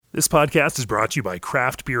This podcast is brought to you by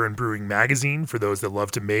Craft Beer and Brewing Magazine for those that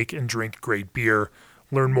love to make and drink great beer.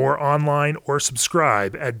 Learn more online or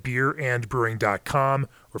subscribe at beerandbrewing.com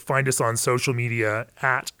or find us on social media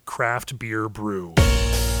at Craft Beer Brew.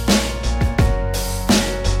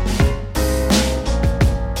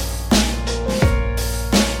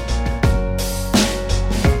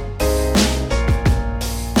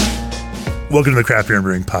 Welcome to the Craft Beer and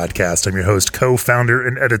Brewing Podcast. I'm your host, co-founder,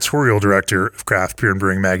 and editorial director of Craft Beer and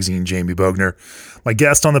Brewing Magazine, Jamie Bogner. My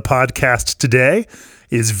guest on the podcast today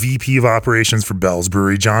is VP of Operations for Bell's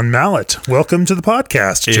Brewery, John Mallett. Welcome to the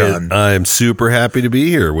podcast, John. I'm super happy to be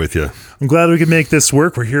here with you. I'm glad we could make this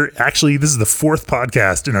work. We're here. Actually, this is the fourth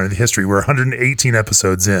podcast in our history. We're 118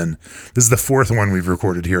 episodes in. This is the fourth one we've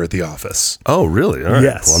recorded here at the office. Oh, really? All right.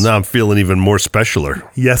 Yes. Well, now I'm feeling even more specialer.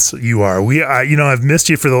 Yes, you are. I've missed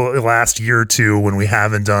you for the last year or two when we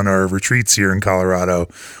haven't done our retreats here in Colorado.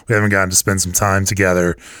 We haven't gotten to spend some time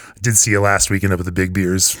together. I did see you last weekend up at the Big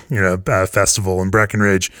Beers, festival in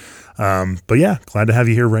Breckenridge. But yeah, glad to have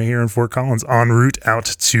you here right here in Fort Collins, en route out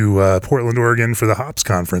to Portland, Oregon for the Hops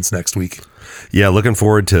Conference next week. Yeah, looking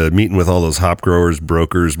forward to meeting with all those hop growers,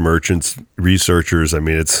 brokers, merchants, researchers. I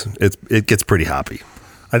mean, it gets pretty hoppy.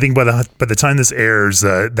 I think by the time this airs,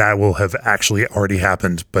 that will have actually already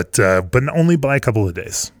happened, but only by a couple of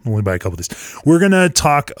days. We're gonna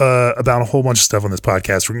talk about a whole bunch of stuff on this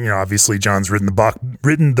podcast. Obviously, John's written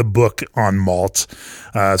the book on malt,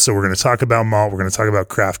 so we're gonna talk about malt. We're gonna talk about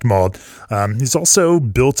craft malt. He's also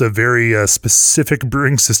built a very specific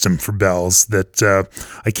brewing system for Bell's that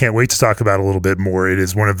I can't wait to talk about a little bit more. It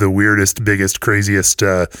is one of the weirdest, biggest, craziest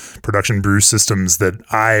production brew systems that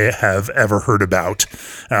I have ever heard about.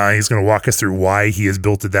 He's going to walk us through why he has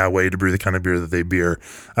built it that way to brew the kind of beer that they brew,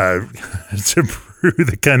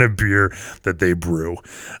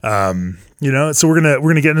 So we're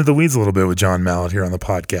gonna get into the weeds a little bit with John Mallett here on the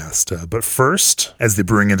podcast. But first, as the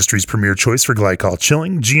brewing industry's premier choice for glycol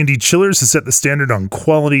chilling, G&D Chillers has set the standard on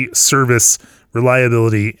quality, service,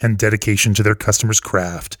 reliability, and dedication to their customers'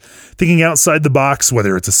 craft. Thinking outside the box,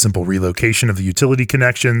 whether it's a simple relocation of the utility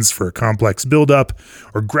connections for a complex buildup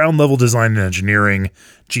or ground-level design and engineering,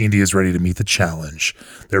 G&D is ready to meet the challenge.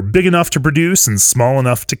 They're big enough to produce and small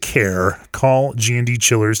enough to care. Call G&D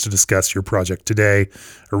Chillers to discuss your project today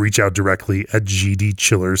or reach out directly at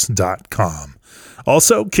gdchillers.com.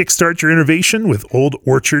 Also, kickstart your innovation with Old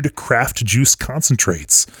Orchard Craft Juice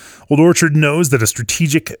Concentrates. Old Orchard knows that a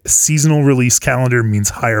strategic seasonal release calendar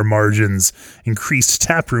means higher margins, increased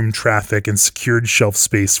taproom traffic, and secured shelf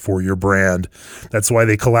space for your brand. That's why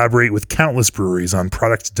they collaborate with countless breweries on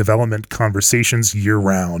product development conversations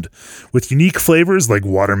year-round. With unique flavors like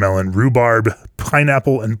watermelon, rhubarb,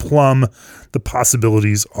 pineapple, and plum, the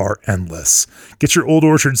possibilities are endless. Get your Old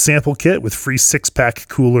Orchard sample kit with free 6-pack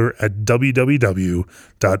cooler at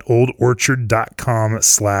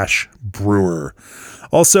www.oldorchard.com/brewer.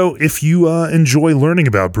 Also, if you enjoy learning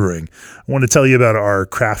about brewing, I want to tell you about our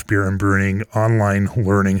Craft Beer and Brewing online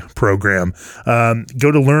learning program.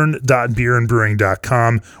 Go to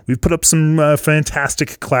learn.beerandbrewing.com. We've put up some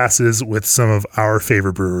fantastic classes with some of our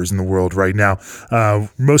favorite brewers in the world right now.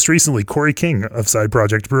 Most recently, Corey King of Side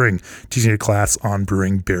Project Brewing, teaching a class on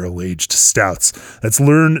brewing barrel-aged stouts. That's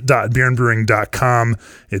learn.beerandbrewing.com.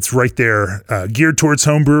 It's right there, geared towards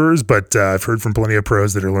home brewers, but I've heard from plenty of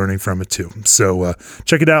pros that are learning from it too. So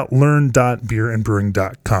check it out,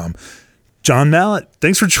 learn.beerandbrewing.com. John Mallett,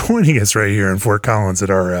 thanks for joining us right here in Fort Collins at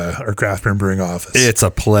our Craft Beer and Brewing office. It's a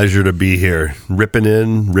pleasure to be here. Ripping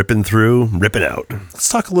in, ripping through, ripping out. Let's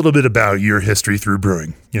talk a little bit about your history through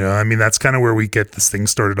brewing. That's kind of where we get this thing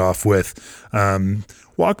started off with.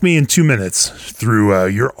 Walk me in 2 minutes through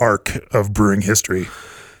your arc of brewing history.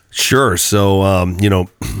 Sure. So,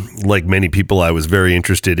 like many people, I was very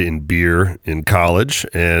interested in beer in college,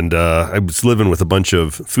 and I was living with a bunch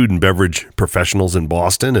of food and beverage professionals in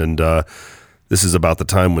Boston, and this is about the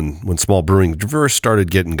time when small brewing first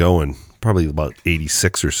started getting going, probably about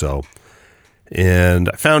 86 or so. And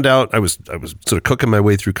I found out, I was sort of cooking my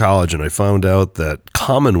way through college, and I found out that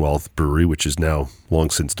Commonwealth Brewery, which is now long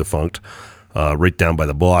since defunct, right down by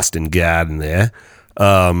the Boston Garden there,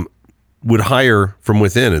 would hire from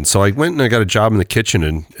within. And so I went and I got a job in the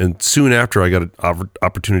kitchen, and soon after I got an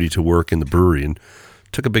opportunity to work in the brewery, and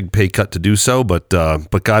took a big pay cut to do so, but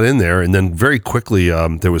got in there. And then very quickly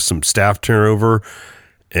there was some staff turnover,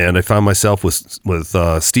 and I found myself with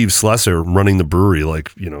Steve Slesser running the brewery.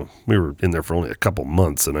 We were in there for only a couple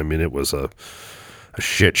months, and I mean, it was a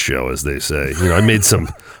shit show, as they say. I made some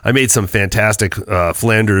fantastic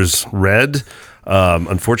Flanders Red.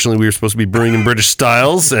 Unfortunately, we were supposed to be brewing in British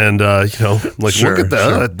styles, and Sure, look at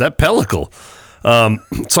that pellicle.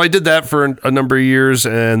 So I did that for a number of years,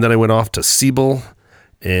 and then I went off to Siebel.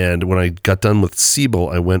 And when I got done with Siebel,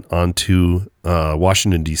 I went on to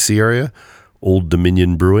Washington, D.C. area, Old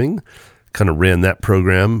Dominion Brewing. Kind of ran that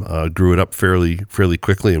program, grew it up fairly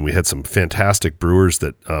quickly, and we had some fantastic brewers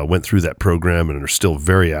that went through that program and are still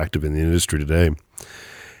very active in the industry today.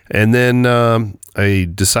 And then I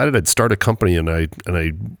decided I'd start a company, and I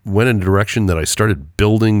went in a direction that I started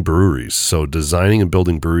building breweries. So designing and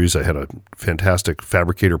building breweries. I had a fantastic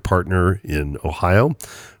fabricator partner in Ohio.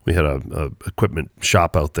 We had a equipment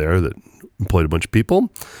shop out there that employed a bunch of people,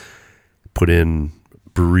 put in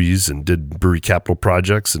breweries and did brewery capital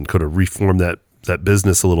projects and could have reformed that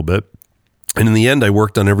business a little bit. And in the end, I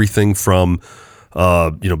worked on everything from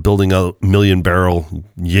building a 1 million barrel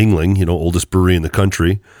Yuengling, oldest brewery in the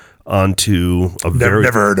country, onto a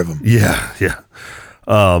never heard of them. Yeah.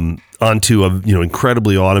 Onto a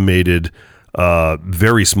incredibly automated,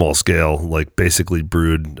 very small scale, like basically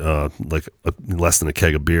brewed less than a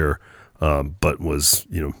keg of beer, but was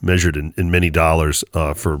measured in many dollars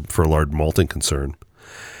for a large malting concern.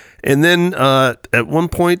 And then at one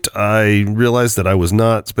point, I realized that I was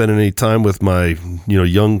not spending any time with my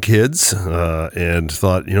young kids, and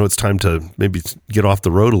thought it's time to maybe get off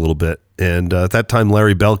the road a little bit. And at that time,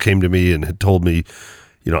 Larry Bell came to me and had told me,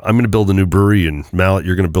 I'm going to build a new brewery, and Mallet,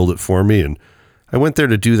 you're going to build it for me. And I went there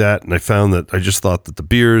to do that, and I found that I just thought that the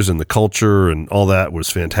beers and the culture and all that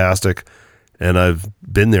was fantastic, and I've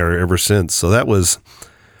been there ever since. So that was,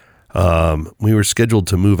 we were scheduled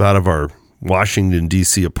to move out of our Washington,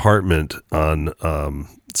 D.C. apartment on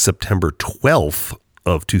September 12th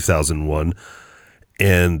of 2001.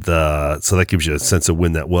 And so that gives you a sense of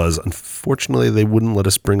when that was. Unfortunately, they wouldn't let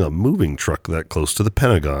us bring a moving truck that close to the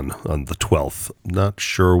Pentagon on the 12th. Not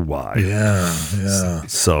sure why. Yeah.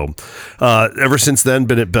 So ever since then,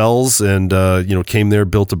 been at Bell's and, came there,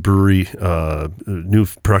 built a brewery, new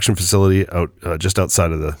production facility out just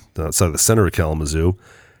outside of the center of Kalamazoo,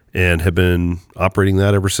 and have been operating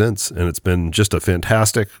that ever since. And it's been just a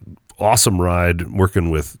fantastic, awesome ride working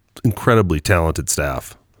with incredibly talented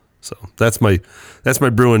staff. So that's my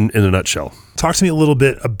brewing in a nutshell. Talk to me a little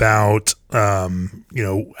bit about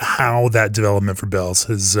how that development for Bell's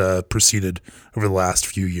has proceeded over the last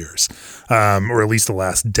few years, or at least the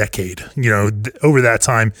last decade. Over that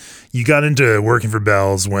time, you got into working for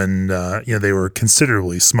Bell's when they were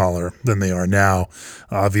considerably smaller than they are now.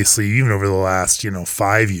 Obviously, even over the last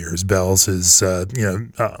 5 years, Bell's has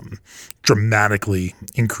dramatically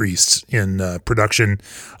increased in production,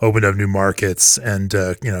 opened up new markets, and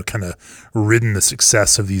kind of ridden the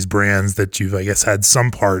success of these brands that you've, I guess, had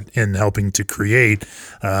some part in helping to create,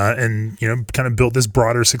 and kind of built this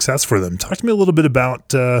broader success for them. Talk to me a little bit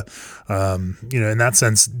about in that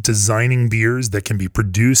sense, designing beers that can be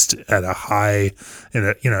produced at a high,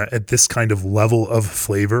 at this kind of level of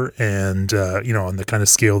flavor, and on the kind of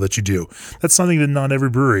scale that you do. That's something that not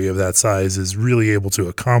every brewery of that size is really able to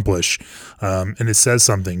accomplish. And it says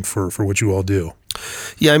something for what you all do.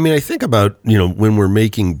 Yeah, I mean, I think about, when we're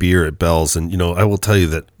making beer at Bell's, and, I will tell you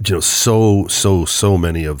that, so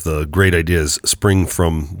many of the great ideas spring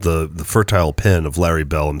from the fertile pen of Larry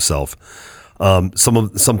Bell himself.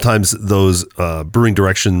 Sometimes those brewing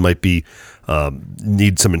direction might be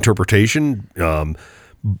need some interpretation,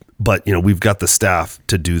 but we've got the staff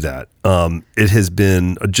to do that. It has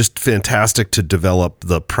been just fantastic to develop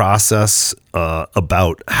the process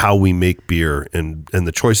about how we make beer and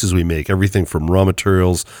the choices we make. Everything from raw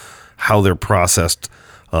materials, how they're processed,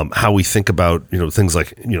 how we think about things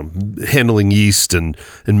like handling yeast and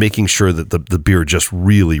making sure that the beer just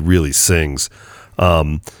really sings.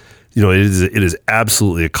 It is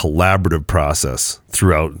absolutely a collaborative process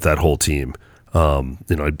throughout that whole team.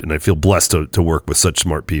 And I feel blessed to work with such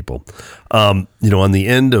smart people. On the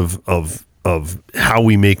end of how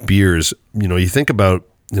we make beers, you think about,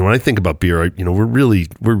 when I think about beer,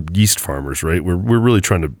 we're yeast farmers, right? We're really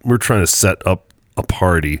trying to set up a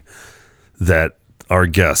party that our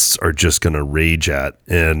guests are just going to rage at.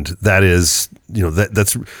 And that is,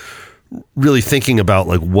 that's really thinking about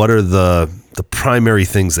like, what are the primary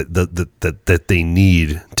things that they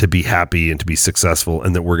need to be happy and to be successful,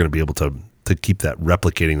 and that we're going to be able to keep that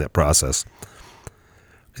replicating that process.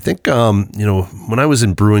 I think, when I was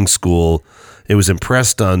in brewing school, it was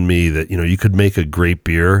impressed on me that, you could make a great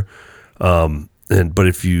beer. But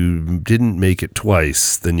if you didn't make it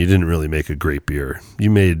twice, then you didn't really make a great beer. You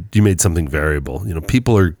made something variable.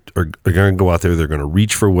 People are going to go out there. They're going to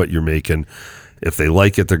reach for what you're making. If they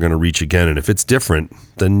like it, they're going to reach again. And if it's different,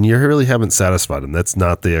 then you really haven't satisfied them. That's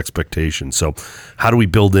not the expectation. So how do we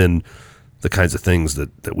build in the kinds of things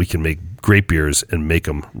that we can make great beers and make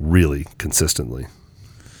them really consistently?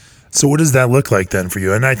 So what does that look like then for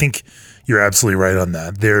you? And I think you're absolutely right on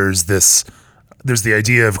that. There's the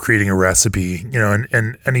idea of creating a recipe,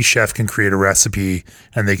 and any chef can create a recipe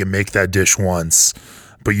and they can make that dish once.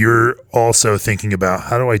 But you're also thinking about,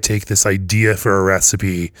 how do I take this idea for a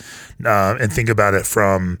recipe and think about it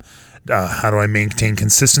from how do I maintain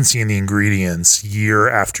consistency in the ingredients year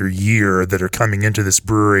after year that are coming into this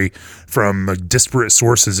brewery from disparate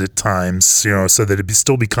sources at times, so that it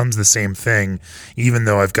still becomes the same thing, even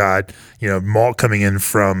though I've got, malt coming in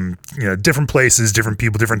from, different places, different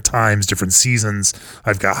people, different times, different seasons.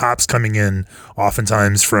 I've got hops coming in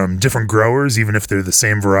oftentimes from different growers, even if they're the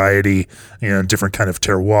same variety, different kind of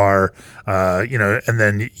terroir, and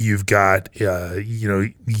then you've got,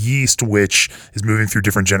 yeast, which is moving through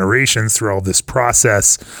different generations through all this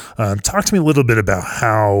process. Talk to me a little bit about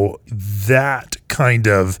how that kind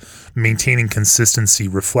of maintaining consistency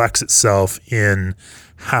reflects itself in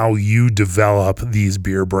how you develop these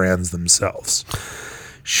beer brands themselves.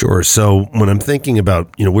 Sure. So when I'm thinking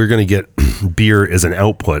about, we're going to get beer as an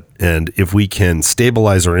output, and if we can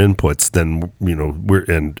stabilize our inputs, then, we're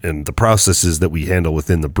and the processes that we handle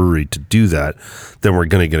within the brewery to do that, then we're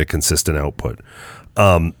going to get a consistent output.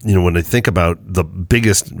 When I think about the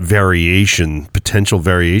biggest potential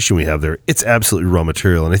variation we have there, it's absolutely raw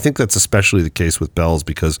material. And I think that's especially the case with Bell's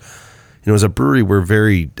because, as a brewery, we're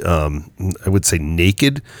very, I would say,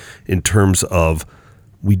 naked in terms of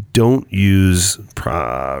we don't use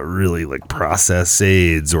really like process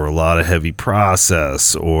aids or a lot of heavy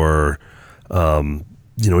process or, I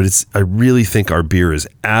really think our beer is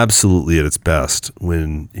absolutely at its best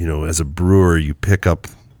when, as a brewer, you pick up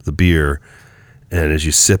the beer and as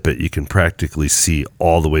you sip it, you can practically see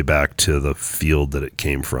all the way back to the field that it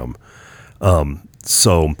came from. I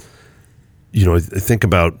think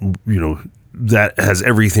about, that has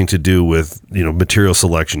everything to do with, material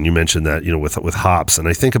selection. You mentioned that, with hops. And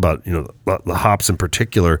I think about, the hops in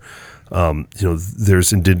particular,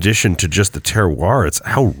 there's, in addition to just the terroir, it's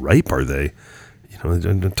how ripe are they? I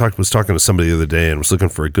was talking to somebody the other day and was looking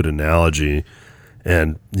for a good analogy.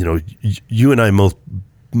 And, you and I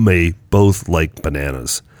may both like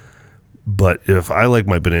bananas. But if I like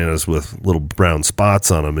my bananas with little brown spots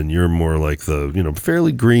on them and you're more like the,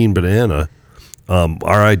 fairly green banana,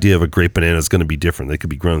 our idea of a great banana is going to be different. They could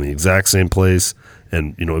be grown in the exact same place.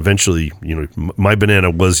 And, eventually, my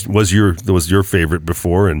banana was your favorite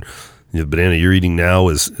before. And the banana you're eating now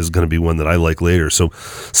is going to be one that I like later. So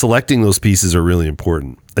selecting those pieces are really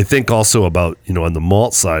important. I think also about, on the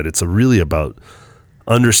malt side, it's really about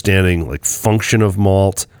understanding like function of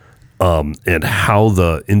malt, and how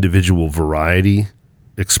the individual variety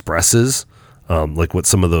expresses, like what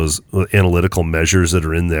some of those analytical measures that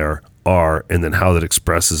are in there are, and then how that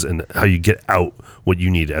expresses and how you get out what you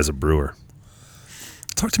need as a brewer.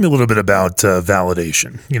 Talk to me a little bit about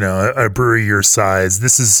validation. A brewery your size,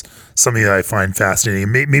 this is something that I find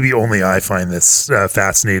fascinating. Maybe only I find this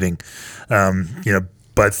fascinating.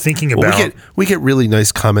 But thinking about, we get really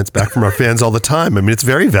nice comments back from our fans all the time. I mean, it's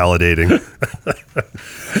very validating.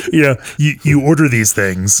 You order these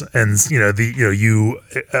things, and you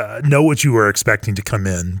know what you are expecting to come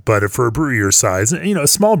in. But for a brewery your size, a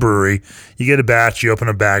small brewery, you get a batch, you open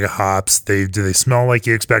a bag of hops. Do they smell like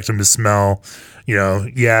you expect them to smell?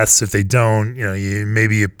 Yes. If they don't,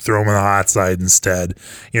 you throw them on the hot side instead.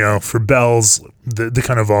 For Bell's, the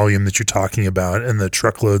kind of volume that you're talking about and the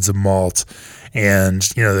truckloads of malt and,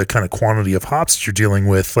 the kind of quantity of hops that you're dealing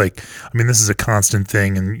with, this is a constant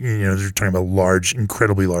thing. And, you're talking about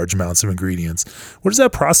incredibly large amounts of ingredients. What does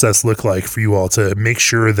that process look like for you all to make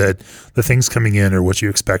sure that the things coming in are what you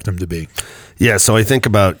expect them to be? Yeah. So I think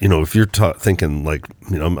about, if you're thinking I'm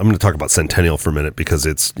going to talk about Centennial for a minute because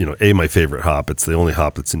it's, my favorite hop. It's the only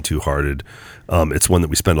hop that's in Two Hearted. It's one that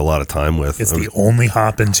we spend a lot of time with. It's the only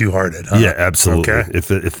hop in Two Hearted, huh? Yeah, absolutely. Okay.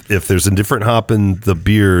 If there's a different hop in the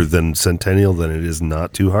beer than Centennial, then it is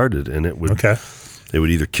not Two Hearted, and it would it would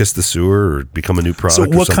either kiss the sewer or become a new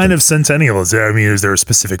product. So, what kind of Centennial is there? Is there a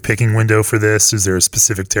specific picking window for this? Is there a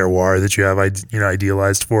specific terroir that you have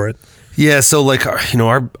idealized for it? Yeah, so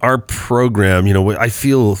our program, I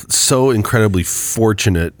feel so incredibly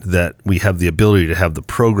fortunate that we have the ability to have the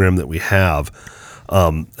program that we have.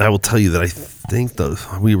 I will tell you that I think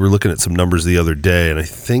we were looking at some numbers the other day, and I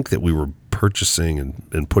think that we were purchasing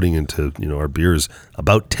and putting into our beers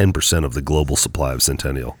about 10% of the global supply of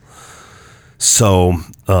Centennial. So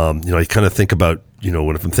I kind of think about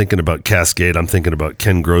when I'm thinking about Cascade, I'm thinking about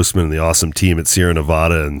Ken Grossman and the awesome team at Sierra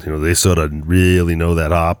Nevada, and they sort of really know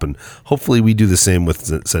that hop, and hopefully we do the same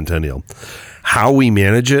with Centennial. How we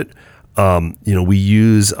manage it. We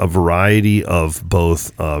use a variety of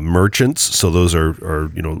both merchants. So those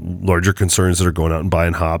are larger concerns that are going out and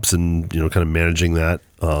buying hops and, kind of managing that.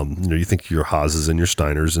 You think your Haas's and your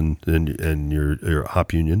Steiners and your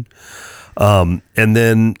Hop Union. And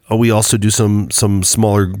then we also do some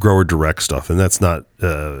smaller grower direct stuff, and that's not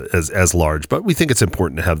as large, but we think it's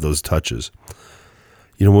important to have those touches.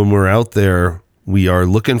 When we're out there, we are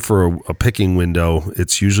looking for a picking window.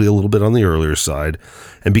 It's usually a little bit on the earlier side.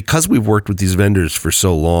 And because we've worked with these vendors for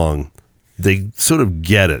so long, they sort of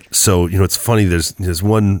get it. So, it's funny. There's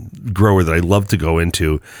one grower that I love to go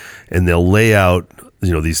into, and they'll lay out,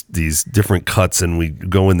 these different cuts, and we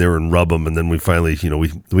go in there and rub them. And then we finally,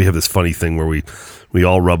 we have this funny thing where we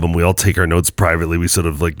all rub them. We all take our notes privately. We sort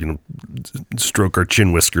of stroke our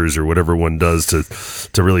chin whiskers or whatever one does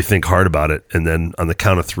to really think hard about it. And then on the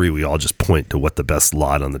count of 3, we all just point to what the best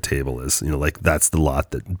lot on the table is. That's the lot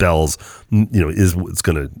that Bell's, is what's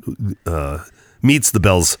going to, meets the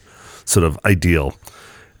Bell's sort of ideal.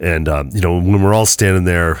 And, when we're all standing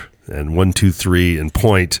there and 1, 2, 3 and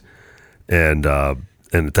point, and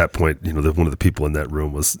at that point, one of the people in that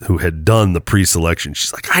room who had done the pre-selection.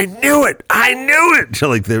 She's like, I knew it.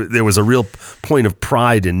 There was a real point of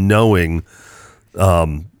pride in knowing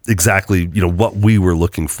exactly, what we were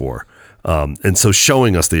looking for. And so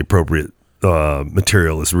showing us the appropriate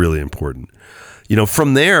material is really important.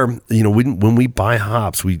 From there, when we buy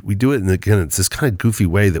hops, we do it, and again, it's this kind of goofy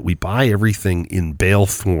way that we buy everything in bale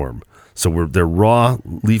form. So they're raw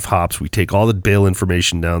leaf hops. We take all the bale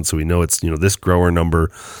information down, so we know it's this grower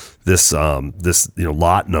number, this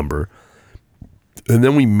lot number, and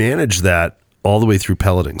then we manage that all the way through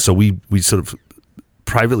pelleting. So we sort of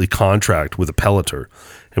privately contract with a pelleter,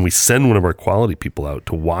 and we send one of our quality people out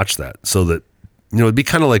to watch that, so that it'd be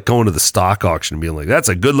kind of like going to the stock auction and being like, "That's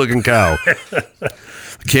a good looking cow."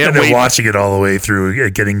 Can't wait. Watching it all the way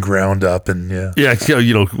through, getting ground up, and well,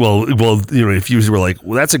 if you were like,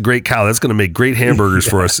 well, that's a great cow, that's going to make great hamburgers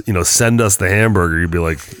for us, send us the hamburger. You'd be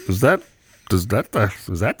like, is that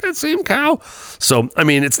same cow? So, I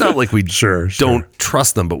mean, it's not like we don't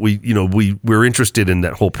trust them, but we're interested in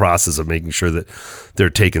that whole process of making sure that they're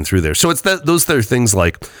taken through there. So it's those are things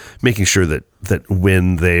like making sure that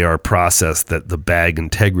when they are processed, that the bag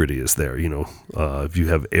integrity is there. If you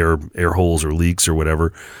have air holes or leaks or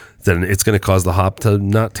whatever, then it's going to cause the hop to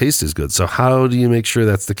not taste as good. So how do you make sure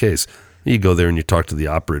that's the case? You go there and you talk to the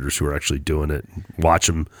operators who are actually doing it, watch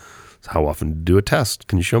them. How often do a test?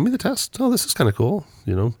 Can you show me the test? Oh, this is kind of cool,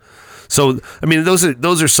 So, I mean, those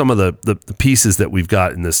are some of the pieces that we've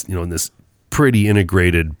got in this, in this pretty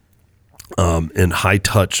integrated and high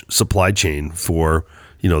touch supply chain for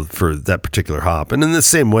that particular hop. And in the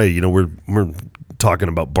same way, we're talking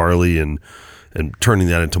about barley and turning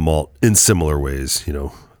that into malt in similar ways.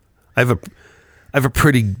 I have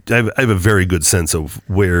a very good sense of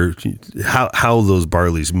how those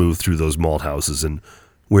barleys move through those malt houses and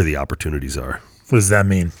where the opportunities are. What does that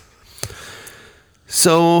mean?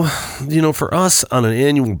 So, for us on an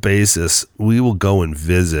annual basis, we will go and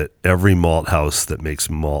visit every malt house that makes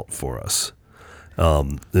malt for us.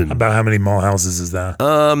 About how many malt houses is that?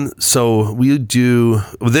 So we do,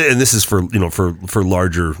 and this is for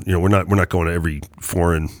larger, we're not going to every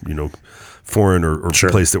foreign or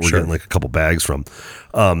place that we're getting like a couple bags from.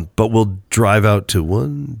 But we'll drive out to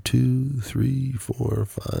 1, 2, 3, 4,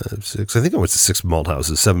 5, 6. I think I went to 7 malt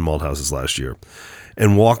houses last year,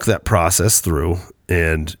 and walk that process through.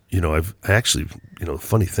 And I actually, the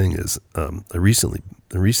funny thing is, I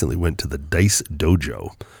recently went to the Dice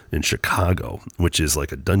Dojo in Chicago, which is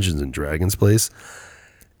like a Dungeons and Dragons place,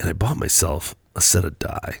 and I bought myself a set of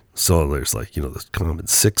die. So there's the common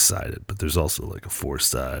 6-sided, but there's also like a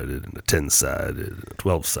 4-sided and a 10-sided and a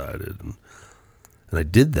 12-sided. And I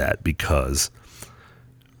did that because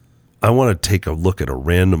I want to take a look at a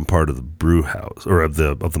random part of the brew house or of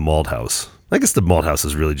the malt house. I guess the malt house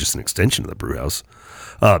is really just an extension of the brew house.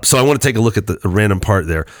 So I want to take a look at a random part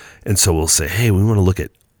there. And so we'll say, hey, we want to look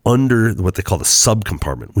at under what they call the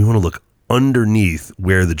subcompartment. We want to look underneath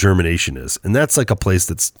where the germination is. And that's like a place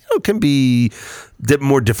that's, can be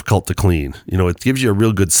more difficult to clean. It gives you a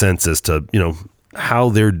real good sense as to, how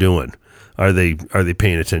they're doing. Are they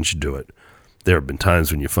paying attention to it? There have been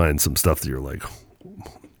times when you find some stuff that you're like,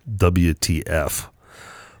 WTF.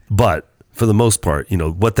 But for the most part,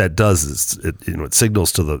 what that does is it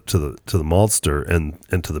signals to the maltster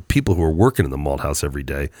and to the people who are working in the malt house every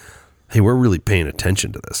day, hey, we're really paying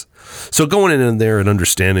attention to this. So going in there and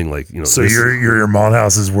understanding, so your malt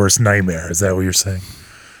house's worst nightmare, is that what you're saying?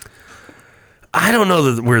 I don't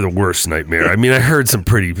know that we're the worst nightmare. I mean, I heard some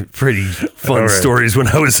pretty fun stories when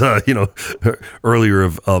I was, earlier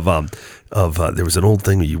there was an old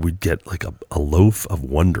thing where you would get like a loaf of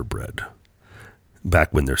Wonder Bread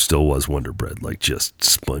back when there still was Wonder Bread, like just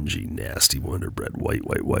spongy, nasty Wonder Bread,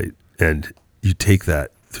 white. And you take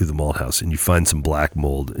that through the malt house and you find some black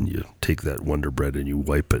mold and you take that Wonder Bread and you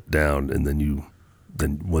wipe it down, and then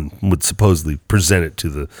one would supposedly present it to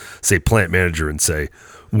the, say, plant manager and say,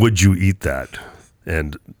 would you eat that?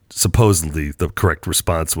 And supposedly the correct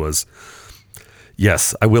response was,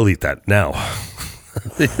 yes, I will eat that now.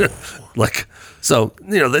 So,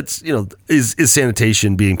 that's, is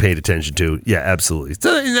sanitation being paid attention to? Yeah, absolutely.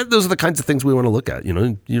 So, those are the kinds of things we want to look at. You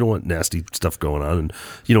don't want nasty stuff going on. And,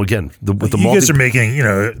 again, with the you guys are making,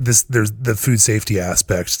 there's the food safety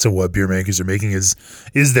aspect to what beer makers are making is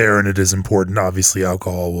there, and it is important. Obviously,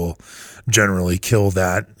 alcohol will generally kill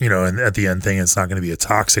that, and at the end thing, it's not going to be a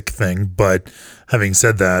toxic thing. But having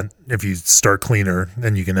said that, if you start cleaner,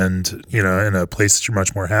 then you can end, in a place that you're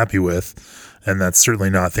much more happy with. And that's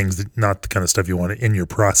certainly not the kind of stuff you want in your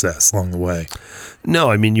process along the way.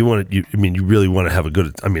 No, I mean, you really want to have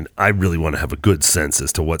I really want to have a good sense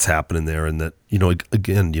as to what's happening there. And that,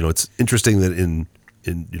 again, it's interesting that in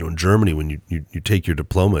Germany, when you take your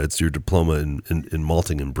diploma, it's your diploma in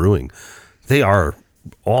malting and brewing. They are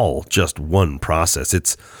all just one process.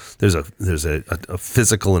 There's a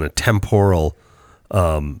physical and a temporal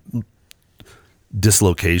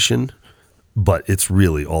dislocation, but it's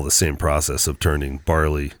really all the same process of turning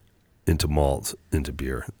barley into malt into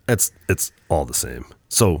beer. It's all the same.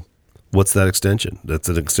 So what's that extension? That's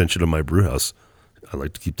an extension of my brew house. I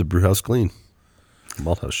like to keep the brew house clean. The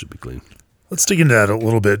malt house should be clean. Let's dig into that a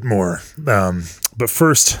little bit more. But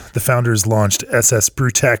first, the founders launched SS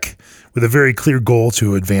Brewtech with a very clear goal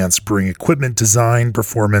to advance brewing equipment design,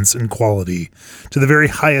 performance, and quality to the very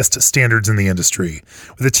highest standards in the industry.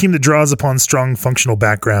 With a team that draws upon strong functional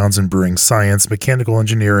backgrounds in brewing science, mechanical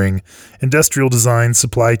engineering, industrial design,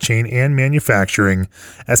 supply chain, and manufacturing,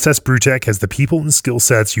 SS Brewtech has the people and skill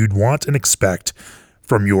sets you'd want and expect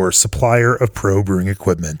from your supplier of pro brewing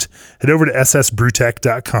equipment. Head over to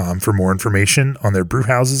ssbrewtech.com for more information on their brew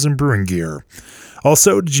houses and brewing gear.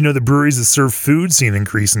 Also, did you know the breweries that serve food see an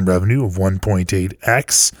increase in revenue of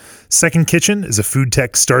 1.8x? Second Kitchen is a food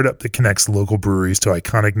tech startup that connects local breweries to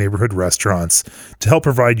iconic neighborhood restaurants to help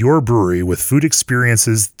provide your brewery with food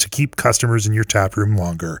experiences to keep customers in your tap room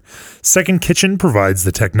longer. Second Kitchen provides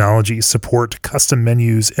the technology, support, custom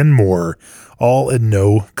menus, and more, all at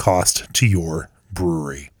no cost to your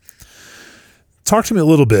brewery. Talk to me a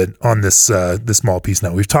little bit on this malt piece.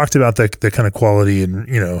 Now we've talked about the kind of quality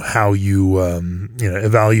and how you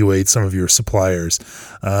evaluate some of your suppliers.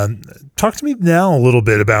 Talk to me now a little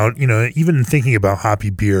bit about even thinking about hoppy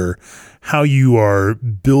beer, how you are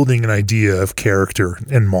building an idea of character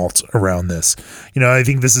and malt around this. I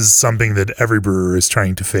think this is something that every brewer is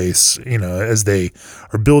trying to face, as they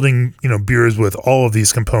are building, beers with all of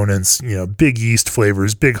these components, big yeast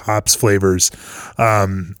flavors, big hops flavors.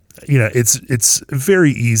 It's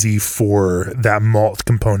very easy for that malt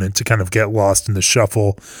component to kind of get lost in the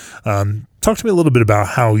shuffle. Talk to me a little bit about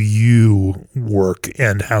how you work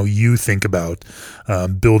and how you think about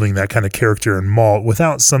building that kind of character in malt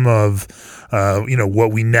without some of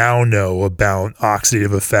what we now know about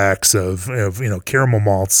oxidative effects of caramel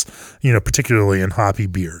malts, particularly in hoppy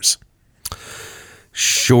beers.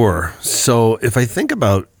 Sure. So if I think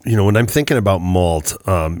about, when I'm thinking about malt,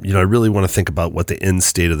 I really want to think about what the end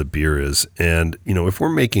state of the beer is. And, if we're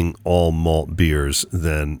making all malt beers,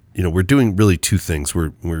 then, we're doing really two things.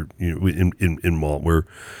 We're in malt,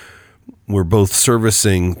 we're both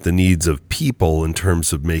servicing the needs of people in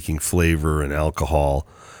terms of making flavor and alcohol.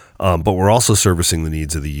 But we're also servicing the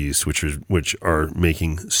needs of the yeast, which are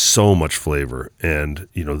making so much flavor, and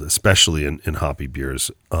especially in hoppy beers.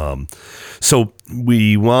 So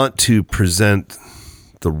we want to present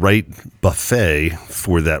the right buffet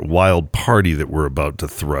for that wild party that we're about to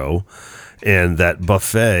throw, and that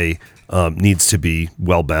buffet needs to be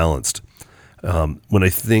well balanced. When I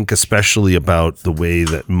think especially about the way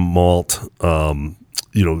that malt,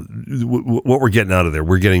 what we're getting out of there,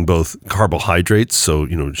 we're getting both carbohydrates, so,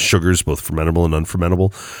 sugars, both fermentable and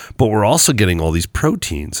unfermentable, but we're also getting all these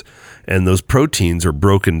proteins, and those proteins are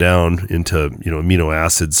broken down into, amino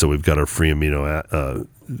acids. So we've got our free amino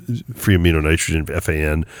free amino nitrogen,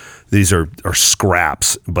 FAN. These are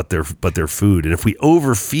scraps, but they're food. And if we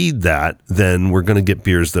overfeed that, then we're going to get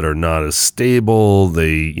beers that are not as stable.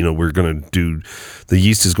 The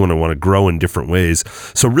yeast is going to want to grow in different ways.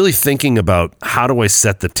 So really thinking about how do I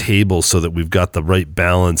set the table so that we've got the right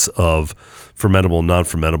balance of fermentable,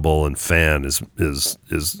 non-fermentable, and FAN is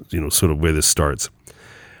sort of where this starts.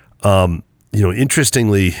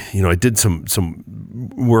 Interestingly, I did some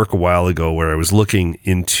work a while ago where I was looking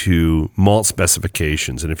into malt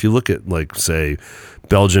specifications. And if you look at, like, say,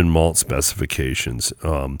 Belgian malt specifications,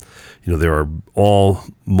 there are all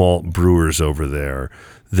malt brewers over there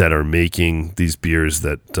that are making these beers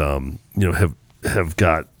that, have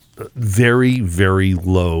got very, very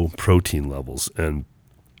low protein levels. And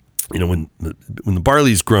when the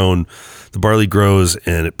barley's grown, the barley grows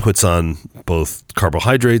and it puts on both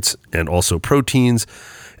carbohydrates and also proteins.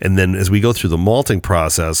 And then as we go through the malting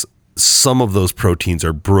process, some of those proteins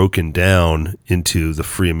are broken down into the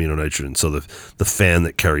free amino nitrogen, so the FAN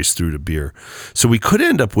that carries through to beer. So we could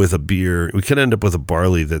end up with a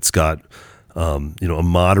barley that's got a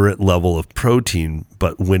moderate level of protein,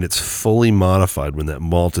 but when it's fully modified, when that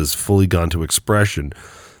malt is fully gone to expression,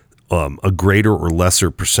 a greater or lesser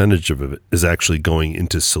percentage of it is actually going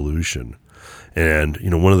into solution. And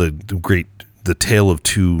one of the tale of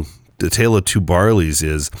two barleys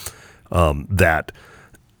is that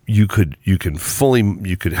you could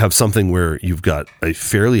have something where you've got a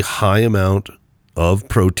fairly high amount of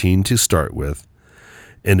protein to start with,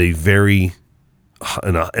 and a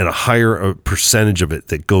higher percentage of it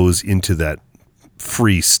that goes into that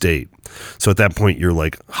free state. So at that point, you're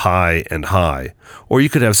like high and high. Or you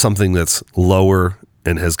could have something that's lower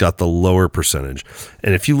and has got the lower percentage.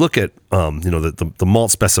 And if you look at the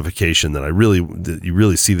malt specification that you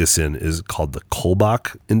really see this in is called the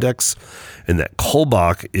Kolbach index. And that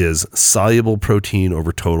Kolbach is soluble protein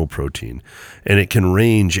over total protein. And it can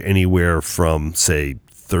range anywhere from, say,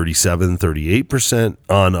 37, 38%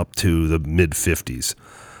 on up to the mid 50s.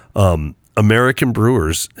 American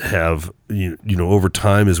brewers have, over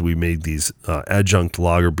time, as we made these adjunct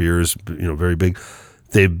lager beers, very big,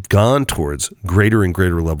 they've gone towards greater and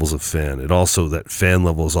greater levels of FAN. That FAN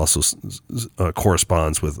level is also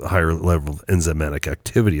corresponds with a higher level of enzymatic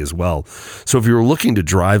activity as well. So if you were looking to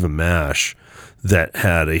drive a mash that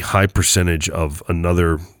had a high percentage of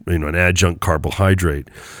another, an adjunct carbohydrate,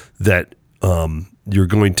 that you're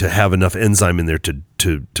going to have enough enzyme in there to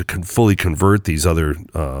fully convert these other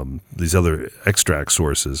extract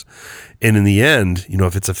sources. And in the end,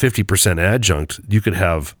 if it's a 50% adjunct, you could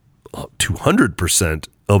have 200%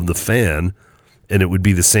 of the FAN, and it would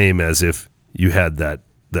be the same as if you had that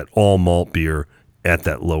all malt beer at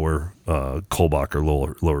that lower Kolbach or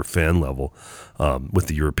lower FAN level with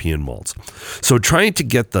the European malts. So trying to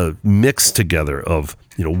get the mix together of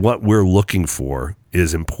what we're looking for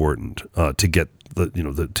is important to get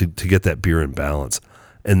to get that beer in balance,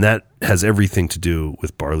 and that has everything to do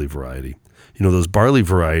with barley variety. Those barley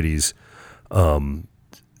varieties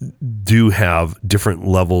do have different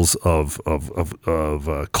levels of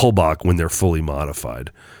Kolbach when they're fully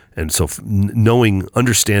modified, and so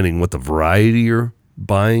understanding what the variety you're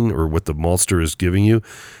buying or what the maltster is giving you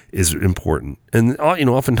is important. And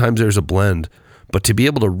oftentimes there's a blend, but to be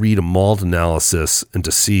able to read a malt analysis and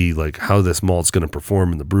to see like how this malt's going to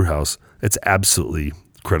perform in the brew house, it's absolutely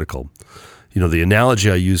critical. The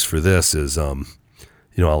analogy I use for this is,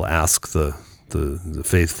 I'll ask the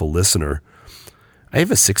faithful listener, I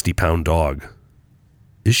have a 60-pound dog.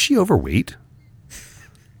 Is she overweight?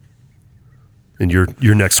 And your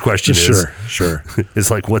next question is sure.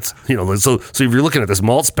 It's like, what's so if you're looking at this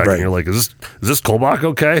malt spec and you're like, is this Kolbach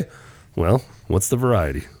okay? Well, what's the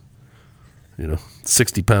variety?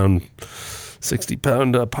 60-pound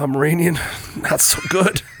Pomeranian, not so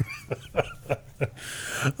good.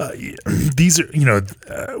 These are,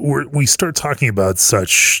 we start talking about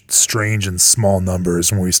such strange and small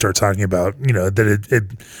numbers, when we start talking about, that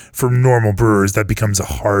it for normal brewers, that becomes a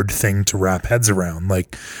hard thing to wrap heads around.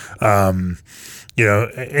 Like,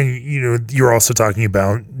 you're also talking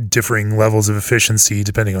about differing levels of efficiency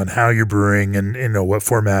depending on how you're brewing and, what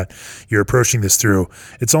format you're approaching this through.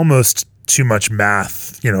 It's almost too much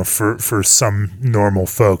math, for some normal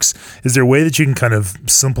folks. Is there a way that you can kind of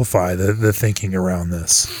simplify the thinking around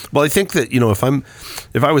this? Well, I think that,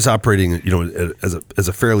 if I was operating, as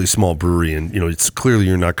a fairly small brewery, and, it's clearly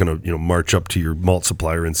you're not going to, march up to your malt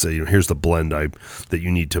supplier and say, here's the blend that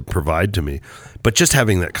you need to provide to me. But just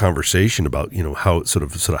having that conversation about, how sort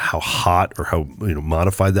of how hot or how,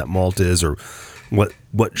 modified that malt is, or what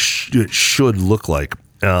it should look like.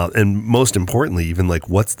 And most importantly, even like,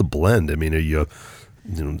 what's the blend? I mean, are you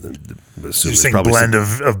You're saying blend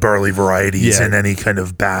of barley varieties in any kind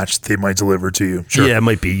of batch they might deliver to you. Sure. Yeah, it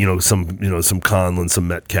might be some Conlon, some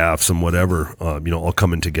Metcalf, some whatever, all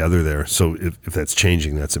coming together there. So if that's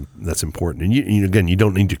changing, that's important. And again, you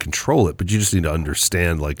don't need to control it, but you just need to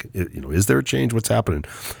understand, like, is there a change? What's happening?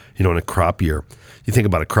 In a crop year. You think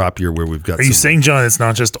about a crop year where we've got. Are you saying, John, it's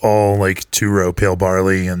not just all like two-row pale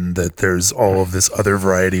barley, and that there's all of this other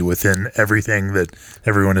variety within everything that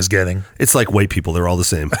everyone is getting? It's like white people; they're all the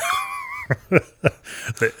same.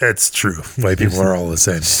 That's true. White people are all the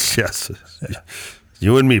same. Yes,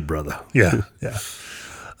 you and me, brother. Yeah.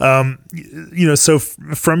 So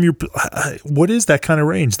from your, what is that kind of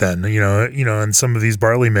range then? And some of these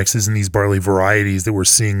barley mixes and these barley varieties that we're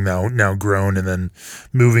seeing now grown and then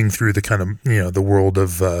moving through the kind of the world of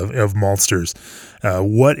maltsters.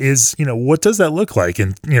 What does that look like?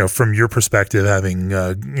 And from your perspective, having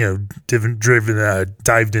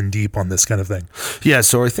dived in deep on this kind of thing. Yeah,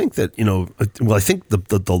 so I think that I think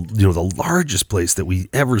the largest place that we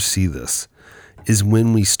ever see this is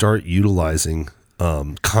when we start utilizing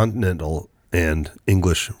continental and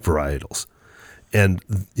English varietals. And,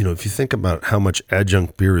 if you think about how much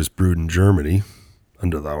adjunct beer is brewed in Germany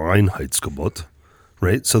under the Reinheitsgebot,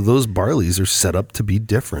 right? So those barleys are set up to be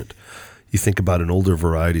different. You think about an older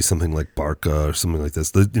variety, something like Barca or something like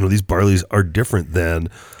this. These barleys are different than,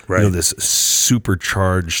 this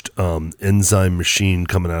supercharged enzyme machine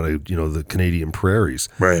coming out of, the Canadian prairies.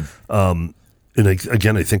 Right. And I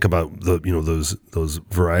think about those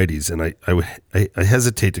varieties, and I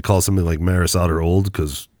hesitate to call something like Maris Otter old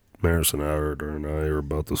because Maris and I are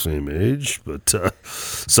about the same age, but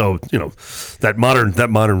so that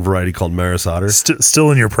modern variety called Maris Otter still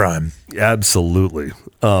in your prime, absolutely.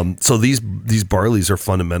 So these barleys are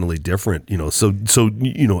fundamentally different, So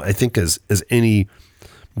I think as any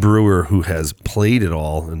brewer who has played it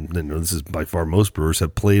all, and this is by far most brewers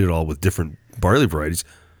have played it all with different barley varieties.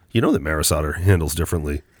 That Maris Otter handles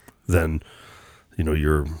differently than,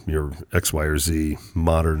 your X, Y, or Z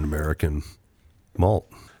modern American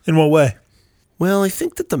malt. In what way? Well, I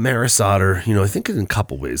think that the Maris Otter, I think in a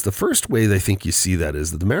couple ways. The first way that I think you see that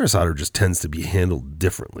is that the Maris Otter just tends to be handled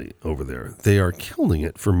differently over there. They are killing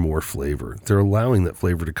it for more flavor. They're allowing that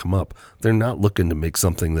flavor to come up. They're not looking to make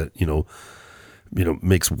something that,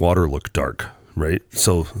 makes water look dark, right?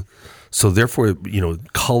 So therefore,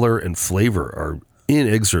 color and flavor are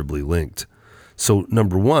inexorably linked. So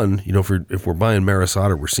number one, if we're buying Maris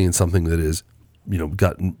Otter, we're seeing something that is,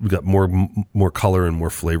 got more color and more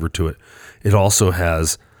flavor to it. It also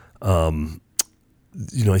has, I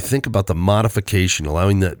think about the modification,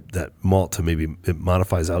 allowing that malt to maybe it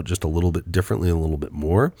modifies out just a little bit differently, a little bit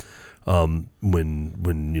more, when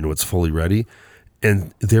it's fully ready,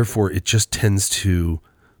 and therefore it just tends to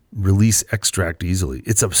release extract easily.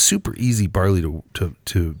 It's a super easy barley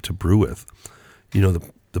to brew with.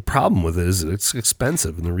 The problem with it is that it's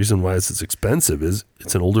expensive. And the reason why it's expensive is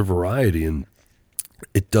it's an older variety and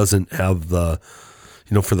it doesn't have the,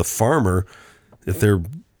 for the farmer, if they're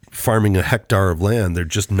farming a hectare of land, they're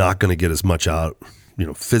just not going to get as much out,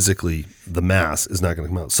 physically the mass is not going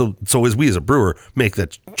to come out. So as we as a brewer make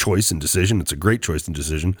that choice and decision, it's a great choice and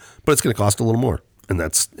decision, but it's going to cost a little more. And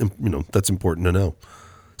that's important to know.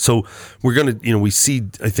 So we're going to, we see,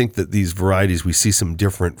 I think that these varieties, we see some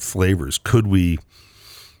different flavors. Could we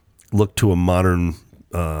look to a modern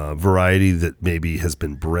variety that maybe has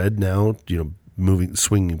been bred now,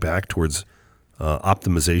 swinging back towards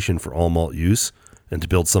optimization for all malt use and to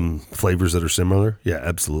build some flavors that are similar? Yeah,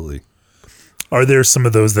 absolutely. Are there some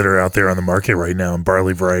of those that are out there on the market right now, and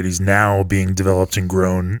barley varieties now being developed and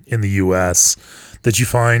grown in the U.S. that you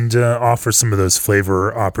find offer some of those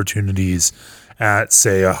flavor opportunities at,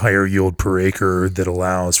 say, a higher yield per acre that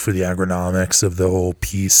allows for the agronomics of the whole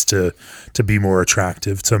piece to be more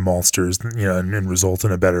attractive to maltsters, and result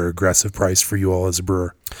in a better aggressive price for you all as a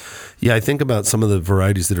brewer? Yeah, I think about some of the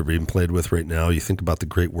varieties that are being played with right now. You think about the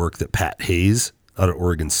great work that Pat Hayes out of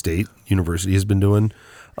Oregon State University has been doing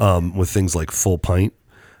with things like Full Pint.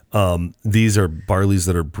 These are barleys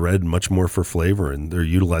that are bred much more for flavor, and they're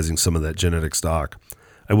utilizing some of that genetic stock.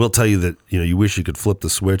 I will tell you that, you wish you could flip the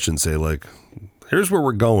switch and say, like, here's where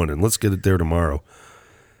we're going and let's get it there tomorrow.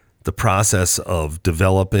 The process of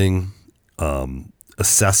developing,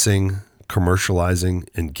 assessing, commercializing,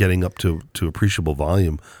 and getting up to appreciable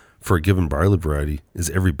volume for a given barley variety is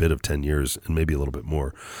every bit of 10 years and maybe a little bit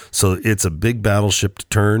more. So it's a big battleship to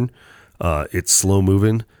turn. It's slow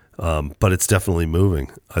moving, but it's definitely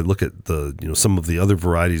moving. I look at some of the other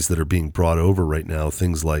varieties that are being brought over right now,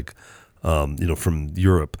 things like, from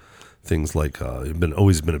Europe, things like I've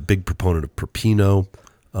always been a big proponent of Purpino.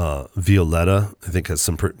 Violetta, I think, has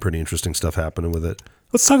some pretty interesting stuff happening with it.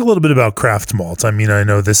 Let's talk a little bit about craft malt. I mean, I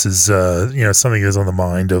know this is something that is on the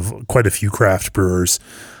mind of quite a few craft brewers.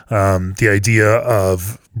 The idea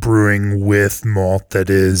of brewing with malt that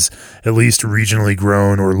is at least regionally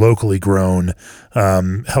grown or locally grown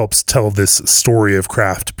helps tell this story of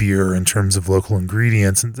craft beer in terms of local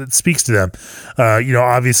ingredients, and it speaks to them.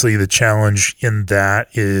 Obviously the challenge in that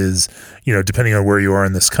is, depending on where you are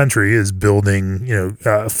in this country, is building,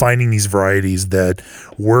 finding these varieties that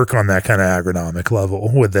work on that kind of agronomic level,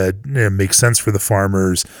 that make sense for the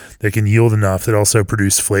farmers, that can yield enough, that also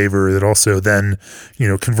produce flavor, that also then,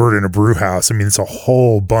 convert in a brew house. I mean, it's a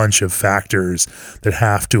whole bunch of factors that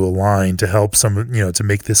have to align to help to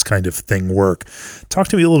make this kind of thing work. Talk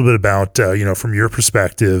to me a little bit about, from your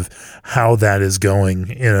perspective, how that is going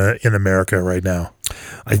in America right now.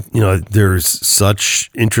 There's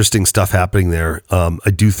such interesting stuff happening there.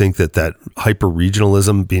 I do think that hyper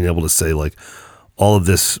regionalism, being able to say like all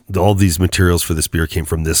these materials for this beer came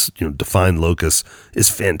from this, defined locus, is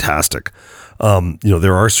fantastic.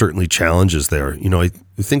 There are certainly challenges there. I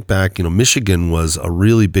think back, Michigan was a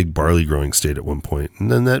really big barley growing state at one point,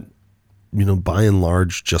 and then that, by and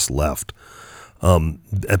large just left.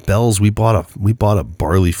 At Bell's, we bought a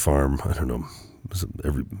barley farm. I don't know, was it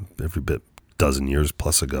every bit dozen years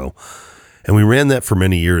plus ago, and we ran that for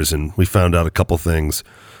many years, and we found out a couple things.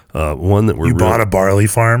 One that you bought a barley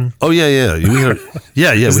farm. Oh yeah.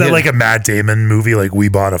 Yeah. Is that like a Matt Damon movie? Like we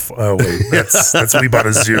bought that's we bought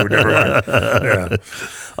a zoo. Never mind. Yeah.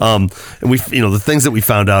 And we, the things that we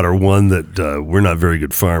found out are one that we're not very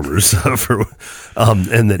good farmers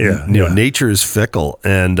and that nature is fickle,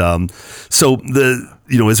 and so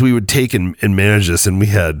as we would take and manage this, and we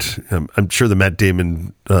had, I'm sure the Matt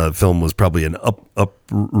Damon film was probably an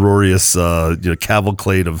uproarious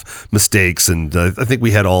cavalcade of mistakes, and I think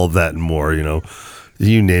we had all of that and more. You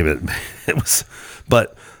name it. It was,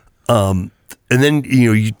 but and then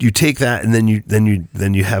you take that, and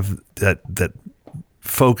then you have that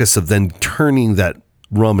focus of then turning that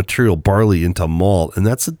raw material barley into malt, and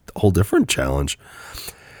that's a whole different challenge.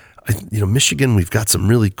 Michigan, we've got some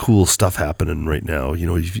really cool stuff happening right now.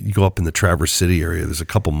 You go up in the Traverse City area, there's a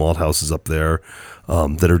couple malt houses up there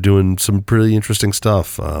that are doing some pretty interesting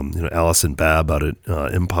stuff. Allison Babb out at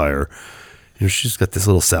Empire, she's got this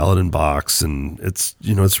little salad in box, and it's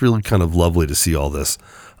really kind of lovely to see all this.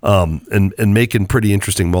 And making pretty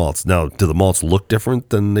interesting malts. Now, do the malts look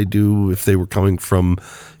different than they do if they were coming from,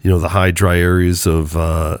 the high dry areas of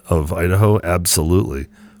Idaho? Absolutely.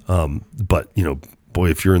 But boy,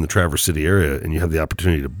 if you're in the Traverse City area and you have the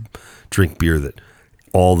opportunity to drink beer that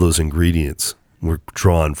all those ingredients were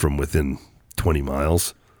drawn from within 20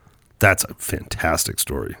 miles, that's a fantastic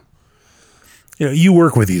story. You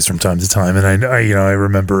work with these from time to time, and I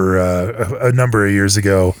remember a number of years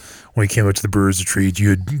ago when we came up to the Brewers Retreat,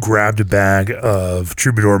 you had grabbed a bag of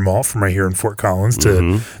Troubadour malt from right here in Fort Collins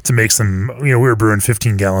to make some. We were brewing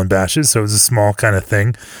 15-gallon batches, so it was a small kind of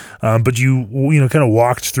thing. But you kind of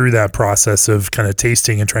walked through that process of kind of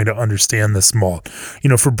tasting and trying to understand this malt.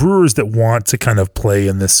 For brewers that want to kind of play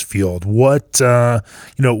in this field, what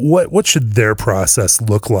should their process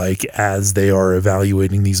look like as they are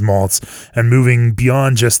evaluating these malts and moving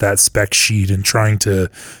beyond just that spec sheet and trying to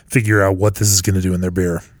figure out what this is going to do in their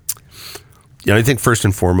beer? Yeah, I think first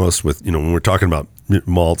and foremost with, when we're talking about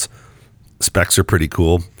malts, specs are pretty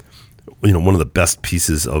cool. One of the best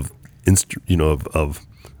pieces of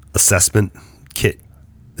assessment kit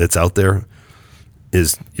that's out there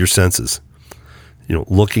is your senses.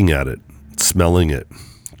 Looking at it, smelling it,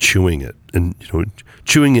 chewing it, and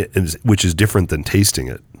chewing it which is different than tasting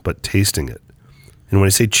it, but tasting it. And when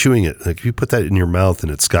I say chewing it, like if you put that in your mouth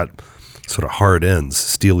and it's got sort of hard ends,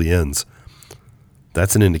 steely ends,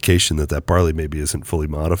 that's an indication that barley maybe isn't fully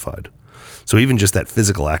modified. So even just that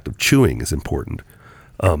physical act of chewing is important.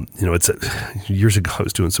 Years ago I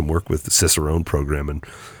was doing some work with the Cicerone program, and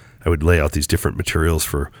I would lay out these different materials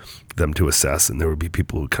for them to assess, and there would be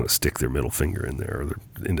people who kind of stick their middle finger in there or their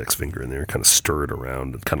index finger in there and kind of stir it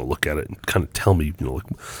around and kind of look at it and kind of tell me, I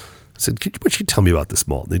said, what you tell me about this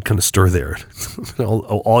malt? And they'd kind of stir there.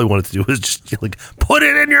 all I wanted to do was just put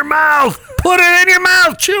it in your mouth,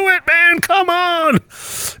 chew it, man, come on.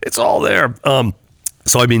 It's all there.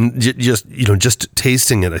 So I mean, just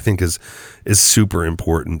tasting it, I think is super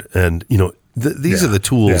important. And these are the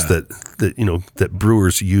tools that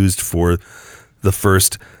brewers used for the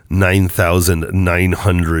first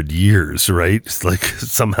 9,900 years, right? It's like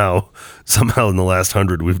somehow in the last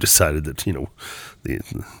 100 we've decided that the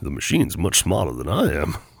machine's much smarter than I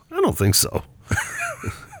am. I don't think so.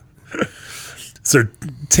 So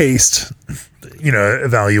taste,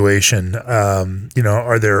 evaluation,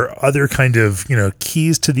 are there other kind of,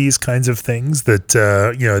 keys to these kinds of things that,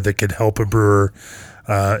 that could help a brewer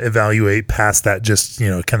evaluate past that just,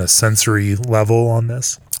 kind of sensory level on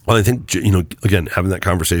this? Well, I think, again, having that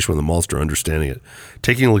conversation with the maltster, understanding it,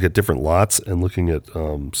 taking a look at different lots and looking at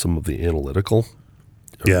some of the analytical,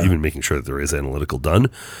 even making sure that there is analytical done,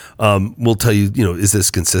 will tell you, is this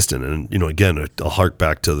consistent? And, again, I'll hark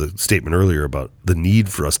back to the statement earlier about the need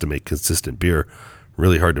for us to make consistent beer.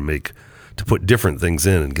 Really hard to put different things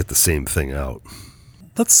in and get the same thing out.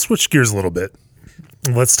 Let's switch gears a little bit.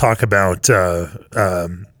 Let's talk about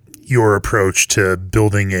your approach to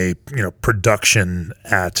building a production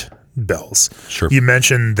at Bell's. Sure. You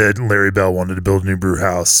mentioned that Larry Bell wanted to build a new brew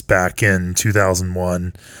house back in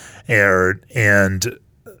 2001, and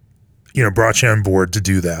brought you on board to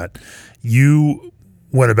do that. You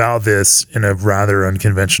went about this in a rather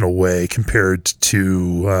unconventional way compared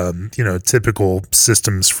to typical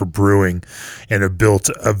systems for brewing, and have built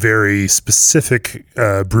a very specific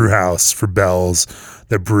brew house for Bell's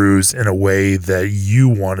that brews in a way that you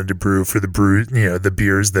wanted to brew for the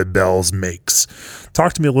beers that Bell's makes.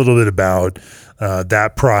 Talk to me a little bit about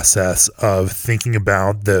that process of thinking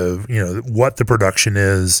about what the production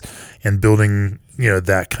is and building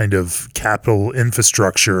that kind of capital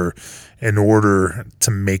infrastructure in order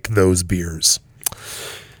to make those beers.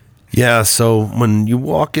 Yeah, so when you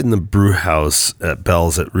walk in the brew house at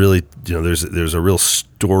Bell's, it really, there's a real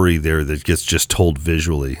story there that gets just told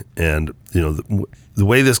visually. And, the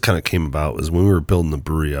way this kind of came about was when we were building the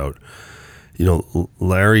brewery out,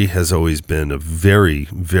 Larry has always been a very,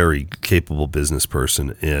 very capable business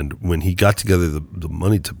person. And when he got together the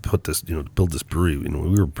money to put this, to build this brewery, when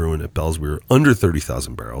we were brewing at Bell's, we were under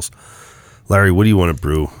 30,000 barrels. Larry, what do you want to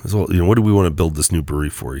brew? I said, well, what do we want to build this new brewery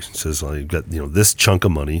for? He says, well, you've got, this chunk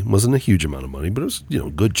of money. It wasn't a huge amount of money, but it was, a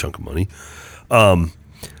good chunk of money.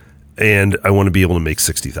 And I want to be able to make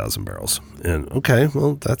 60,000 barrels. And okay,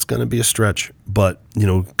 well, that's going to be a stretch. But,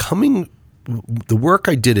 the work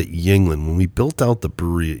I did at Yuengling, when we built out the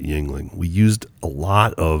brewery at Yuengling, we used a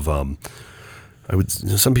lot of,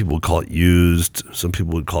 some people would call it used, some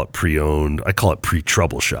people would call it pre-owned. I call it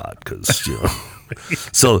pre-troubleshot because,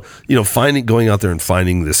 so, going out there and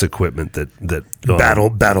finding this equipment that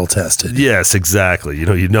battle tested. Yes, exactly.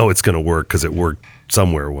 It's going to work because it worked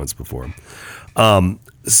somewhere once before.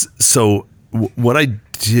 So what I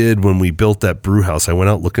did when we built that brew house, I went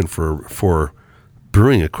out looking for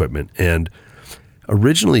brewing equipment, and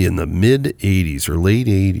originally in the mid 80s or late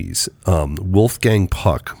 80s, Wolfgang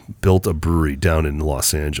Puck built a brewery down in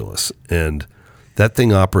Los Angeles, and that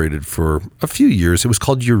thing operated for a few years. It was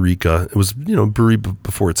called Eureka. It was, a brewery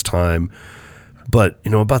before its time, but,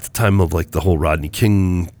 about the time of like the whole Rodney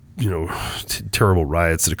King, terrible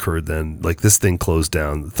riots that occurred then, like this thing closed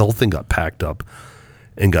down. The whole thing got packed up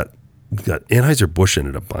and got Anheuser-Busch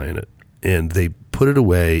ended up buying it. And they put it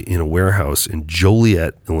away in a warehouse in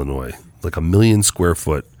Joliet, Illinois, like 1 million square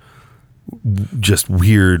foot, just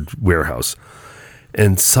weird warehouse.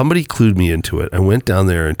 And somebody clued me into it. I went down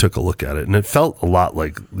there and took a look at it, and it felt a lot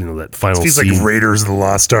like, that final scene. It feels like Raiders of the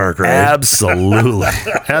Lost Ark, right? Absolutely.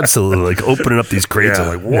 Absolutely. Like opening up these crates and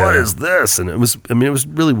like, what is this? And it was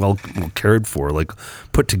really well cared for, like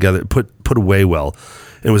put together, put away well.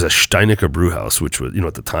 And it was a Steinecker brew house, which was,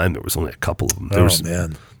 at the time there was only a couple of them.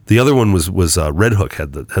 Man. The other one was Red Hook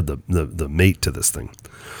had the mate to this thing.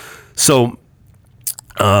 So,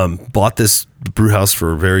 bought this brew house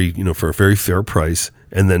for a very fair price,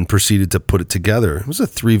 and then proceeded to put it together. It was a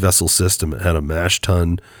 3-vessel system. It had a mash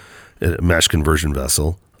tun, a mash conversion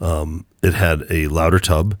vessel. It had a lauter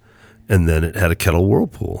tub, and then it had a kettle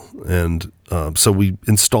whirlpool. And so we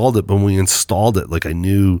installed it. But when we installed it, like I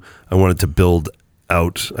knew I wanted to build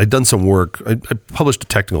out. I'd done some work. I published a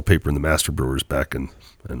technical paper in the Master Brewers back in,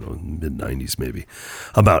 mid 90s maybe,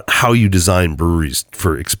 about how you design breweries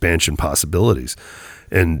for expansion possibilities,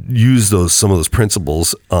 and use some of those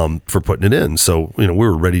principles for putting it in. So, we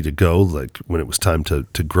were ready to go. Like when it was time to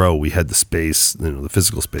grow, we had the space, the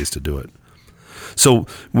physical space to do it. So,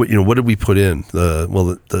 what did we put in? The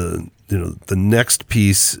next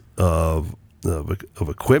piece of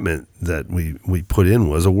equipment that we put in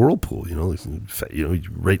was a whirlpool.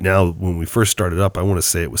 Right now when we first started up, I want to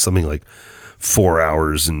say it was something like 4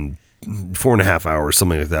 hours and 4.5 hours,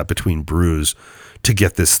 something like that, between brews to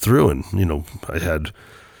get this through. And I had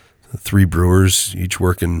 3 brewers, each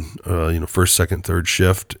working first, second, third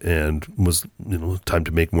shift, and was time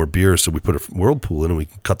to make more beer. So we put a whirlpool in, and we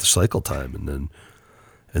cut the cycle time, and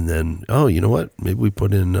then oh, you know what? Maybe we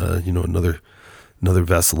put in another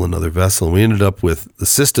vessel. And we ended up with the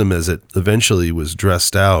system as it eventually was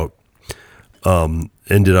dressed out.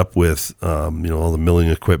 ended up with, all the milling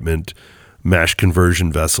equipment, mash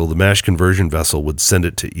conversion vessel. The mash conversion vessel would send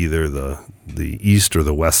it to either the east or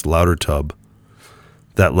the west lauter tub.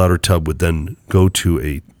 That lauter tub would then go to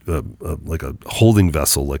a holding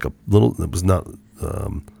vessel, like a little, it was not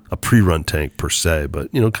a pre-run tank per se,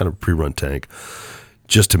 but, kind of pre-run tank,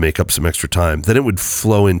 just to make up some extra time. Then it would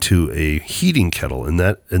flow into a heating kettle. In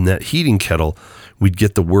that heating kettle, we'd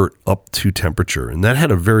get the wort up to temperature. And that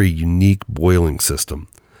had a very unique boiling system.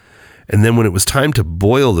 And then when it was time to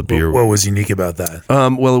boil the beer, what was unique about that?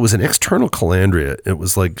 Well, it was an external calandria. It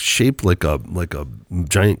was like shaped like a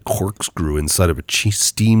giant corkscrew inside of a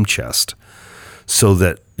steam chest, so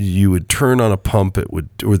that you would turn on a pump. It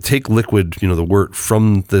would take liquid, the wort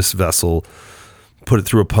from this vessel, put it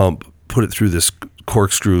through a pump, put it through this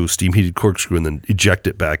corkscrew, steam heated corkscrew, and then eject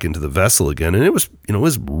it back into the vessel again. And it was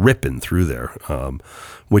ripping through there,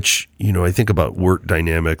 which, I think about wort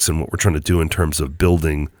dynamics and what we're trying to do in terms of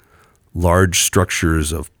building large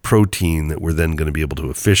structures of protein that we're then going to be able to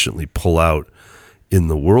efficiently pull out in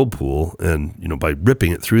the whirlpool. And, by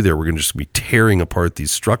ripping it through there, we're going to just be tearing apart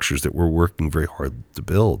these structures that we're working very hard to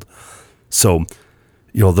build. So,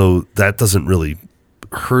 though that doesn't really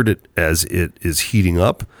hurt it as it is heating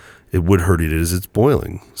up, it would hurt it as it's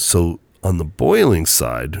boiling. So on the boiling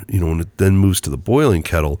side, when it then moves to the boiling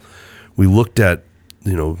kettle, we looked at,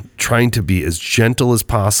 trying to be as gentle as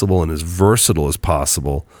possible and as versatile as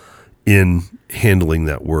possible in handling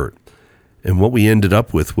that wort. And what we ended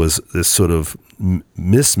up with was this sort of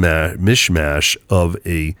mishmash of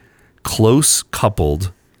a close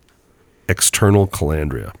coupled external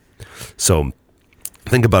calandria. So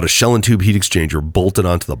think about a shell and tube heat exchanger bolted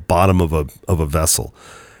onto the bottom of a vessel.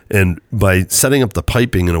 And by setting up the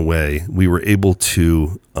piping in a way, we were able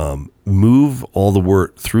to move all the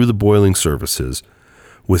wort through the boiling surfaces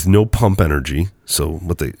with no pump energy. So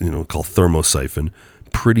what they call thermosiphon,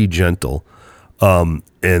 pretty gentle. And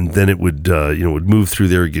then it would would move through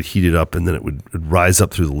there, get heated up, and then it would rise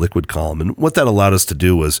up through the liquid column. And what that allowed us to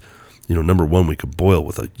do was, number one, we could boil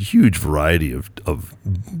with a huge variety of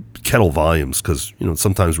kettle volumes, because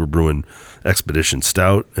sometimes we're brewing Expedition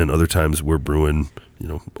Stout, and other times we're brewing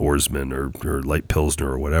Oarsman or Light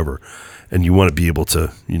Pilsner or whatever. And you want to be able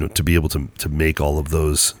to to make all of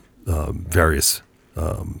those various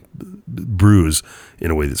brews in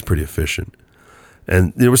a way that's pretty efficient.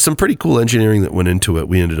 And there was some pretty cool engineering that went into it.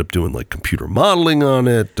 We ended up doing like computer modeling on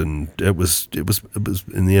it, and it was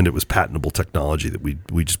in the end it was patentable technology that we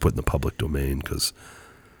just put in the public domain, because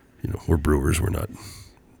we're brewers, we're not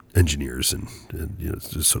engineers, and it's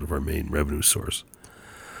just sort of our main revenue source.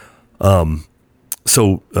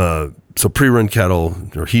 So pre-run kettle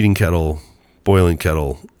or heating kettle, boiling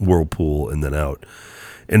kettle, whirlpool, and then out.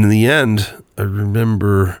 And in the end, I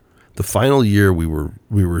remember the final year we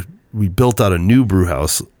built out a new brew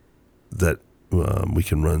house that we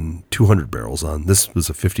can run 200 barrels on. This was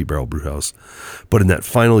a 50 barrel brew house. But in that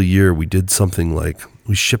final year, we shipped something like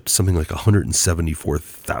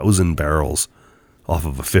 174,000 barrels off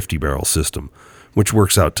of a 50 barrel system, which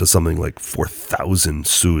works out to something like 4,000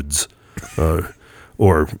 suds.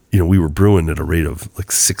 Or we were brewing at a rate of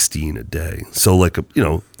like 16 a day. So like,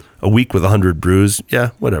 a week with 100 brews.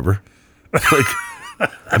 Yeah, whatever. It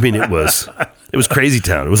was crazy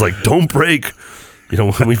town. It was like, don't break.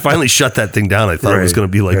 When we finally shut that thing down, I thought it was going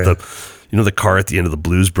to be like the car at the end of the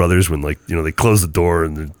Blues Brothers when they close the door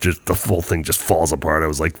and just the whole thing just falls apart. I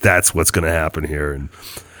was like, that's what's going to happen here. And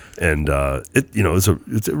it's a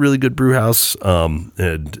really good brew house.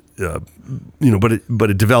 But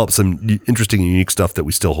it developed some interesting and unique stuff that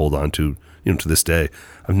we still hold on to, to this day.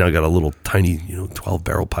 I've now got a little tiny, 12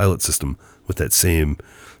 barrel pilot system with that same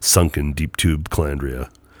sunken deep tube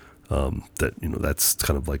calandria. That's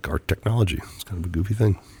kind of like our technology. It's kind of a goofy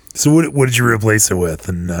thing. So what did you replace it with?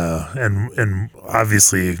 And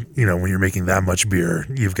obviously, when you're making that much beer,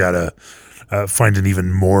 you've got to find an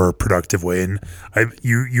even more productive way. And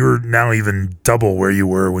you're now even double where you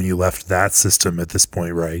were when you left that system at this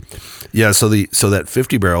point, right? Yeah. So that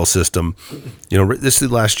 50 barrel system, this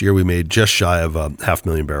last year we made just shy of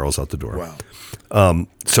 500,000 barrels out the door. Wow.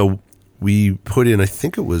 So we put in, I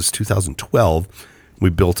think it was 2012,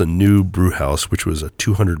 we built a new brew house, which was a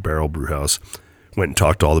 200 barrel brew house. Went and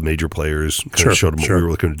talked to all the major players, showed them what we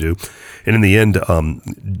were looking to do. And in the end,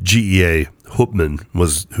 GEA Hupman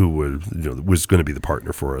was going to be the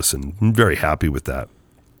partner for us, and I'm very happy with that.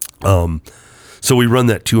 So we run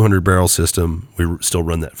that 200 barrel system. We still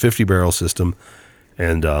run that 50 barrel system.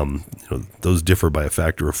 And those differ by a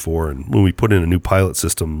factor of 4. And when we put in a new pilot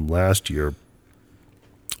system last year,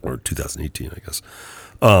 or 2018, I guess,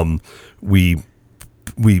 we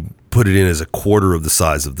put it in as a quarter of the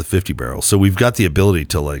size of the 50 barrel. So we've got the ability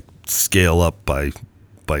to like scale up by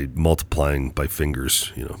multiplying by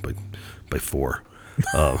fingers, by 4.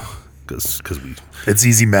 Because we, it's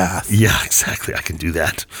easy math. Yeah, exactly. I can do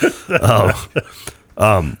that.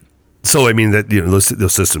 So I mean that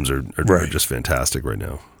those systems are just fantastic right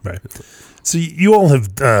now. Right. So you all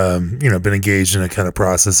have been engaged in a kind of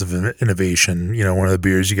process of innovation. One of the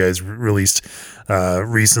beers you guys released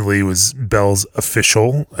recently was Bell's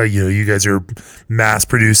Official. You guys are mass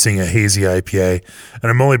producing a hazy IPA, and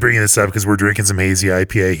I'm only bringing this up because we're drinking some hazy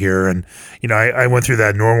IPA here. And I went through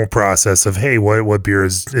that normal process of, hey, what beer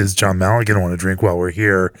is John Mallett going to want to drink while we're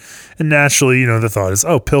here? And naturally, the thought is,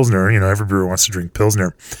 oh, Pilsner. Every brewer wants to drink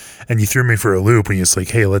Pilsner. And you threw me for a loop when you was like,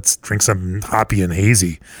 hey, let's drink something hoppy and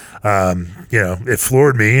hazy. It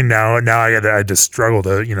floored me, and now I just struggle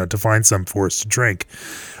to find some for us to drink.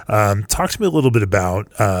 Talk to me a little bit about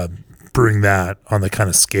brewing that on the kind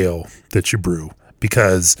of scale that you brew,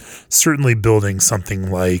 because certainly building something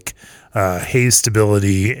like haze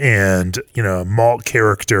stability and malt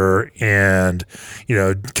character and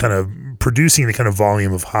kind of producing the kind of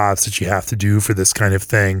volume of hops that you have to do for this kind of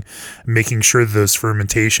thing, making sure that those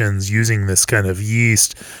fermentations using this kind of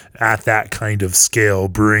yeast at that kind of scale,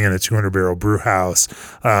 brewing in a 200 barrel brew house.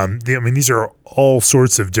 These are all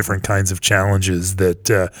sorts of different kinds of challenges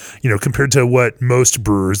that, compared to what most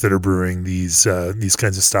brewers that are brewing these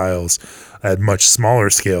kinds of styles at much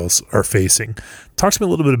smaller scales are facing. Talk to me a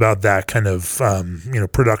little bit about that kind of,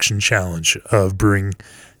 production challenge of brewing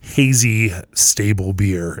hazy, stable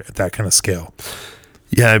beer at that kind of scale.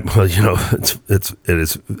 Yeah, well,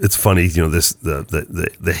 it's funny, this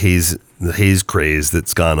the haze craze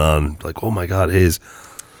that's gone on. Like, oh my God, haze.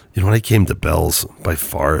 When I came to Bell's, by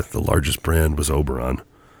far the largest brand was Oberon,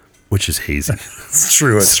 which is hazy. It's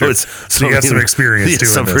true. So you have some experience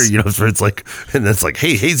doing this. It's like, and it's like,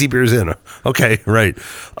 hey, hazy beer's in. Okay, right.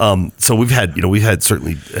 So we've had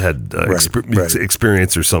certainly had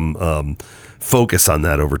experience or some focus on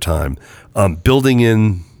that over time. Building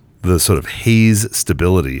in the sort of haze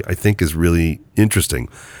stability, I think, is really interesting.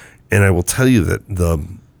 And I will tell you that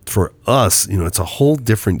for us, it's a whole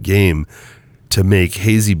different game to make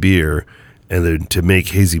hazy beer and then to make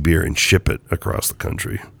hazy beer and ship it across the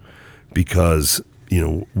country. Because,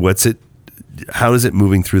 how is it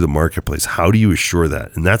moving through the marketplace? How do you assure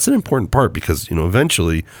that? And that's an important part because,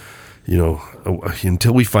 eventually,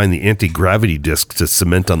 until we find the anti-gravity disc to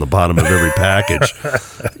cement on the bottom of every package,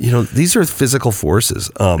 these are physical forces.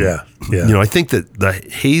 Yeah. I think that the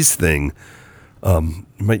haze thing,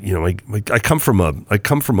 I come from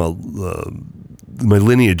my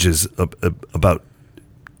lineage is about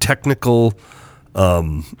technical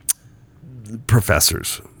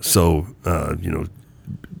professors. So,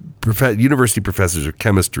 university professors of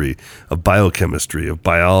chemistry, of biochemistry, of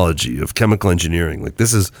biology, of chemical engineering. Like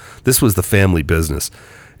this was the family business.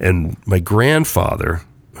 And my grandfather,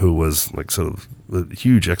 who was like sort of a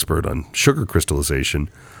huge expert on sugar crystallization,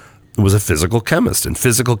 was a physical chemist. And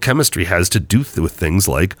physical chemistry has to do with things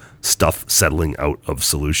like stuff settling out of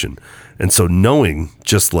solution. And so knowing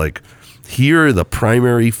just like, here are the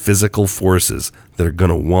primary physical forces that are going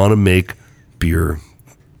to want to make beer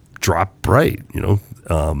drop bright, it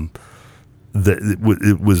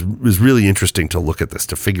was really interesting to look at this,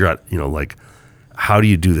 to figure out, like, how do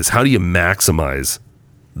you do this? How do you maximize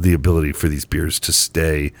the ability for these beers to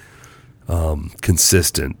stay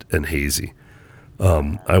consistent and hazy?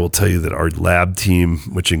 I will tell you that our lab team,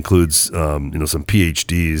 which includes, some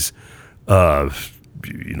PhDs,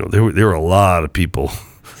 there were a lot of people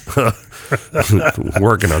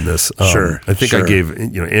working on this. I think I gave,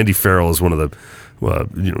 Andy Farrell is one of the,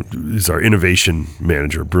 is our innovation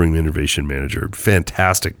manager, brewing innovation manager,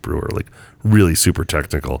 fantastic brewer, like really super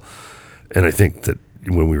technical. And I think that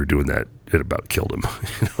when we were doing that, it about killed him.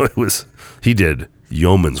 He did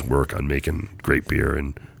yeoman's work on making great beer,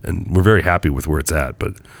 and we're very happy with where it's at.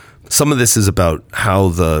 But some of this is about how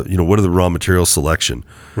what are the raw material selection?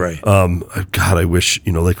 Right. God, I wish,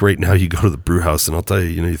 like right now you go to the brew house and I'll tell you,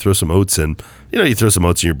 you throw some oats in, you throw some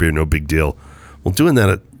oats in your beer, no big deal. Well, doing that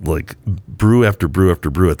at like brew after brew after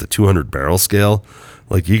brew at the 200 barrel scale,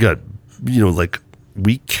 like you got, like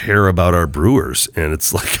we care about our brewers, and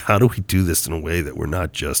it's like, how do we do this in a way that we're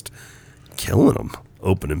not just killing them,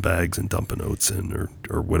 opening bags and dumping oats in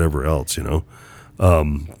or whatever else,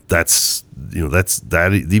 that's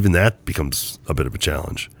even that becomes a bit of a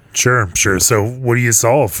challenge. Sure. So what do you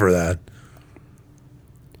solve for that?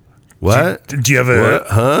 What? Do you have a...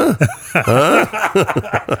 Huh?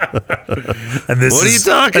 And this What are you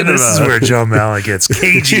talking This is about? where John Malick gets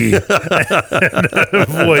cagey and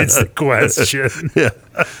avoids the question. Yeah,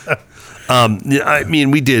 I mean,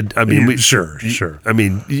 we did. I mean, Sure. I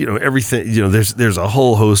mean, everything. There's a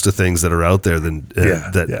whole host of things that are out there.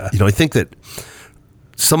 I think that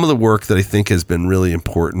some of the work that I think has been really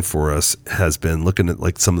important for us has been looking at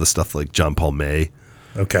like some of the stuff like John Paul May.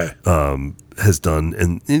 Okay. Has done,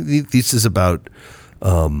 and this is about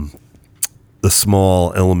the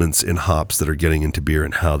small elements in hops that are getting into beer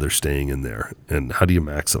and how they're staying in there, and how do you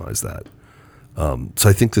maximize that. So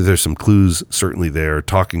I think that there's some clues certainly there.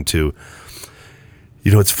 Talking to,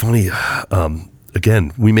 it's funny.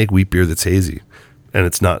 Again, we make wheat beer that's hazy, and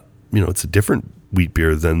it's not, it's a different wheat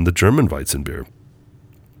beer than the German Weizen beer.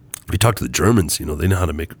 If you talk to the Germans, they know how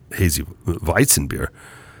to make hazy Weizen beer.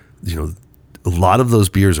 A lot of those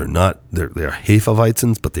beers are not, they're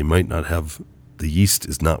Hefeweizens, but they might not have, the yeast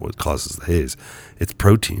is not what causes the haze. It's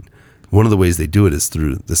protein. One of the ways they do it is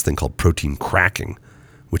through this thing called protein cracking,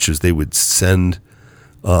 which is they would send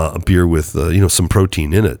a beer with, some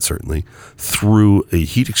protein in it, certainly, through a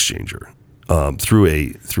heat exchanger, through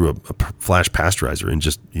a flash pasteurizer, and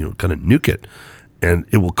just, kind of nuke it. And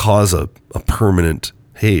it will cause a permanent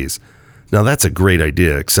haze. Now, that's a great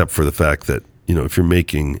idea, except for the fact that, if you're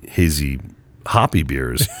making hazy hoppy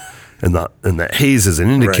beers, and that haze is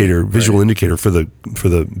an indicator, visual indicator for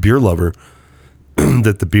the beer lover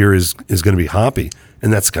that the beer is going to be hoppy,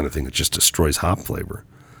 and that's the kind of thing that just destroys hop flavor.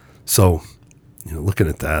 So, looking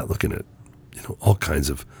at that, looking at all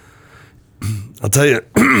kinds of, I'll tell you,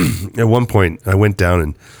 at one point I went down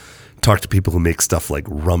and talked to people who make stuff like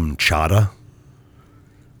rum chata,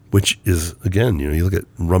 which is, again, you look at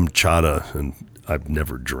rum chata, and I've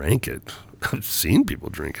never drank it. I've seen people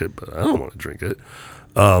drink it, but I don't want to drink it.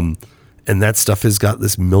 And that stuff has got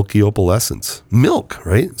this milky opalescence. Milk,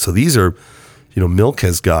 right? So these are, milk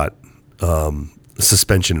has got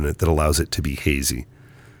suspension in it that allows it to be hazy.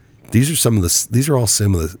 These are all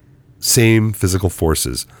some of the same physical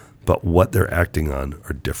forces, but what they're acting on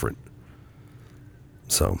are different.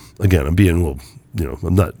 So again, I'm being a little,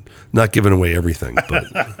 I'm not giving away everything, but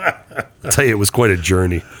I'll tell you, it was quite a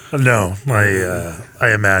journey. No,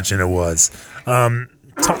 I imagine it was.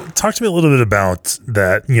 Talk to me a little bit about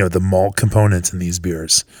that, the malt components in these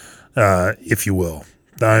beers, if you will.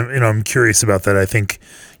 I'm curious about that. I think,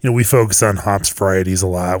 we focus on hops varieties a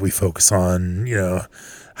lot. We focus on,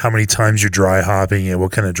 how many times you're dry hopping and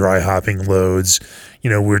what kind of dry hopping loads.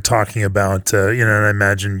 We're talking about, and I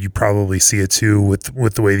imagine you probably see it too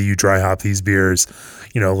with the way that you dry hop these beers,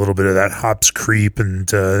 a little bit of that hops creep and,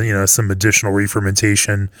 some additional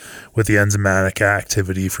re-fermentation with the enzymatic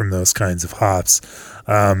activity from those kinds of hops.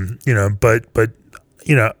 But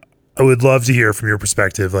I would love to hear from your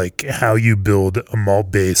perspective, like how you build a malt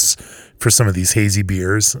base for some of these hazy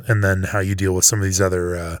beers, and then how you deal with some of these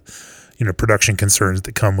other, production concerns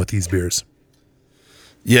that come with these beers.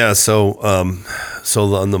 Yeah. So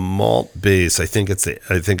on the malt base, I think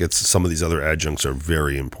it's some of these other adjuncts are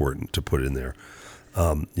very important to put in there.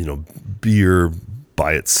 Beer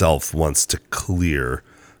by itself wants to clear.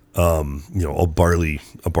 A barley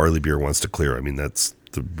beer wants to clear. I mean, that's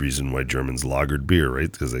the reason why Germans lagered beer,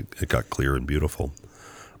 right? Because it got clear and beautiful.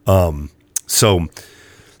 So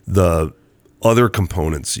the other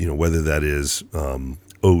components, whether that is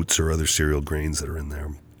oats or other cereal grains that are in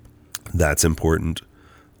there, that's important.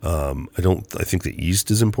 I think the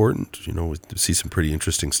yeast is important. We see some pretty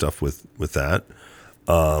interesting stuff with that.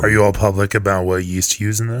 Are you all public about what yeast you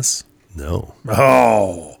use in this? No.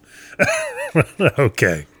 Oh,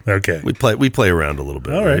 okay. We play around a little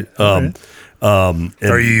bit. All right.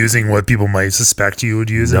 Are you using what people might suspect you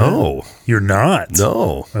would use? No, you're not.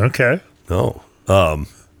 No. Okay. No.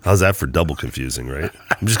 How's that for double confusing, right?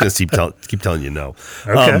 I'm just going to keep telling you no.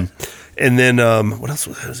 Okay. And then what else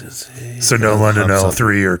was I going to say? So no London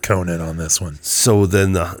L3 or Conan on this one. So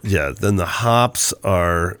then the hops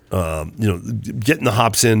are getting the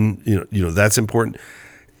hops in, that's important.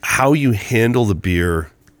 How you handle the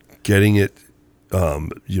beer, getting it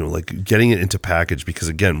getting it into package, because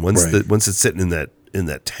again, once it's sitting in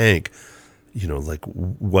that tank,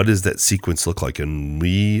 what does that sequence look like? And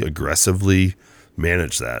we aggressively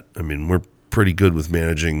manage that. I mean, we're pretty good with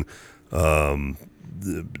managing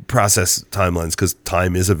the process timelines, because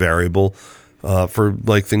time is a variable for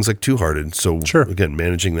like things like Two Hearted. So again,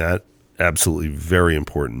 managing that, absolutely very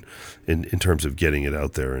important in terms of getting it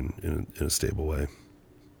out there in a stable way.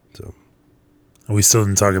 So We still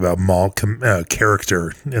didn't talk about malt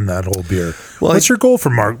character in that whole beer. Well, what's your goal for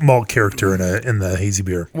malt character in the hazy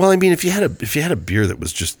beer? Well, I mean, if you had a beer that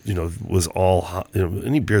was just, was all hop,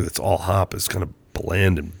 any beer that's all hop is kind of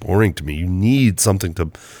bland and boring to me. You need something to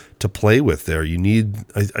play with there. You need.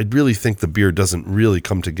 I really think the beer doesn't really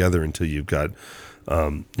come together until you've got,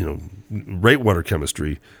 right water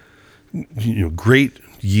chemistry, great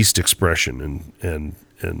yeast expression and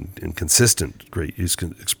consistent great yeast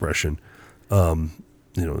expression. And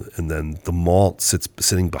then the malt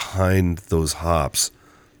sitting behind those hops.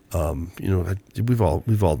 We've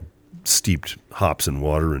all steeped hops in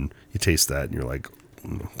water, and you taste that, and you're like,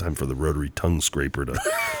 time for the rotary tongue scraper to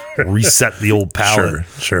reset the old palate.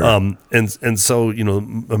 Sure. And so,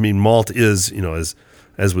 malt is,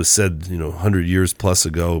 as was said, 100 years plus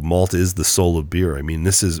ago, malt is the soul of beer. I mean,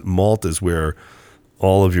 malt is where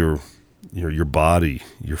all of your body,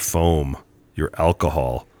 your foam, your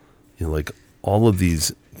alcohol, like all of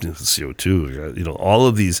these CO2, all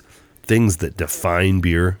of these things that define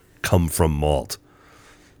beer come from malt.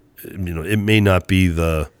 It may not be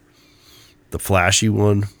the flashy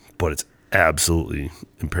one, but it's absolutely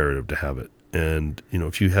imperative to have it. And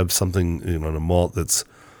if you have something on a malt that's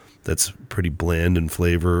pretty bland in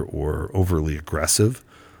flavor or overly aggressive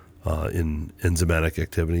in enzymatic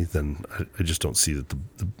activity, then I just don't see that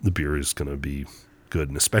the beer is going to be good,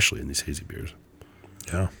 and especially in these hazy beers.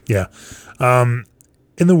 Yeah.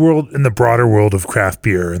 In the broader world of craft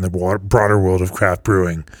beer, in the broader world of craft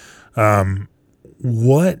brewing,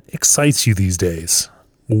 what excites you these days?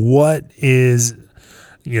 What is,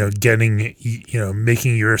 making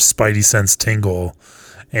your spidey sense tingle,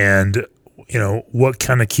 and, what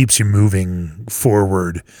kind of keeps you moving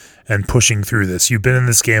forward and pushing through this? You've been in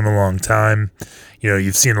this game a long time.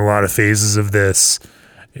 You've seen a lot of phases of this.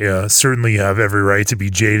 Certainly you have every right to be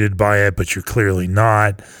jaded by it, but you're clearly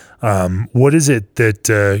not. What is it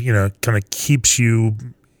that, kind of keeps you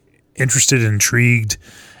interested, intrigued,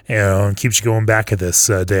 and keeps you going back at this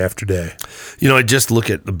day after day? I just look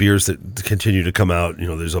at the beers that continue to come out.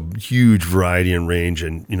 There's a huge variety and range,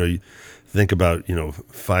 and, you think about,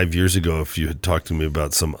 5 years ago, if you had talked to me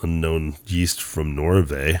about some unknown yeast from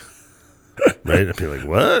Norway, right? I'd be like,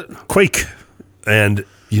 what? Quake. And,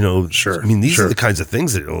 sure. I mean, these are the kinds of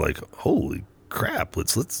things that are like, holy crap,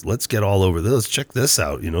 let's get all over this. Check this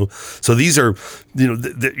out, So these are,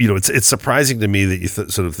 it's surprising to me that you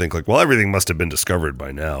sort of think like, well, everything must have been discovered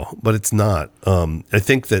by now, but it's not. I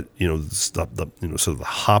think that, sort of the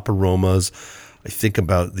hop aromas. I think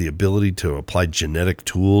about the ability to apply genetic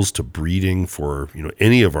tools to breeding for,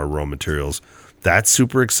 any of our raw materials. That's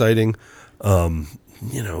super exciting. You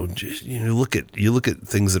look at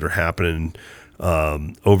things that are happening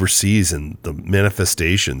overseas, and the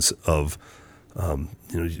manifestations of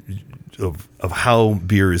how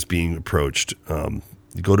beer is being approached. You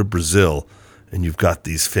go to Brazil, and you've got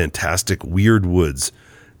these fantastic weird woods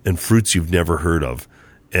and fruits you've never heard of,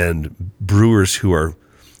 and brewers who are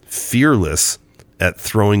fearless at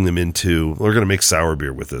throwing them into, we're going to make sour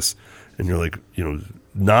beer with this. And you're like,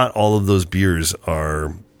 not all of those beers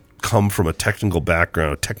come from a technical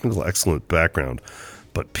excellent background,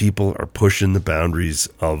 but people are pushing the boundaries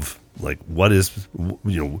of like what is,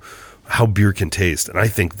 how beer can taste. And I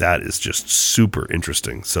think that is just super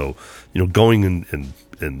interesting. So, going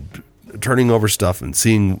and turning over stuff and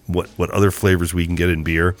seeing what other flavors we can get in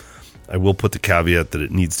beer. I will put the caveat that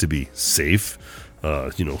it needs to be safe.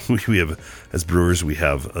 We have, as brewers, we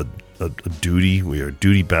have a duty. We are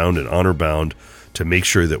duty bound and honor bound to make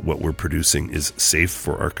sure that what we're producing is safe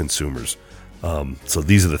for our consumers. So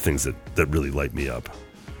these are the things that really light me up.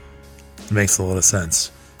 It makes a lot of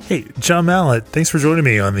sense. Hey, John Mallett, thanks for joining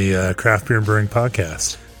me on the Craft Beer and Brewing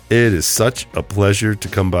Podcast. It is such a pleasure to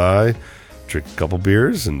come by, drink a couple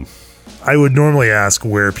beers, and I would normally ask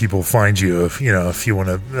where people find you if you want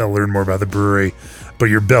to learn more about the brewery, but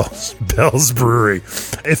your Bell's Brewery.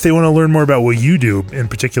 If they want to learn more about what you do in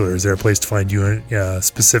particular, is there a place to find you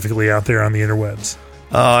specifically out there on the interwebs?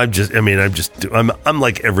 I'm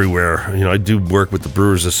like everywhere. I do work with the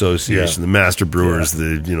Brewers Association, the Master Brewers,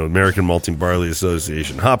 the American Malting Barley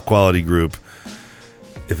Association, Hop Quality Group.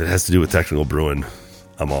 If it has to do with technical brewing,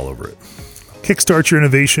 I'm all over it. Kickstart your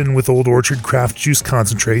innovation with Old Orchard Craft Juice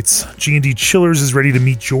Concentrates. G&D Chillers is ready to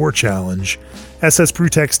meet your challenge. SS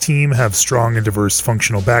Brewtech's team have strong and diverse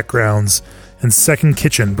functional backgrounds, and Second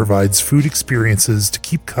Kitchen provides food experiences to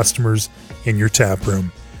keep customers in your tap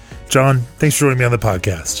room. John, thanks for joining me on the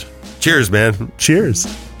podcast. Cheers, man. Cheers.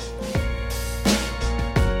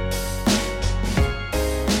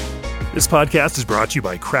 This podcast is brought to you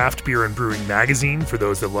by Craft Beer and Brewing Magazine, for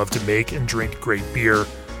those that love to make and drink great beer.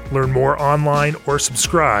 Learn more online or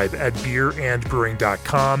subscribe at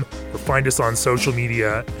beerandbrewing.com or find us on social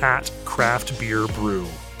media at Craft Beer Brew.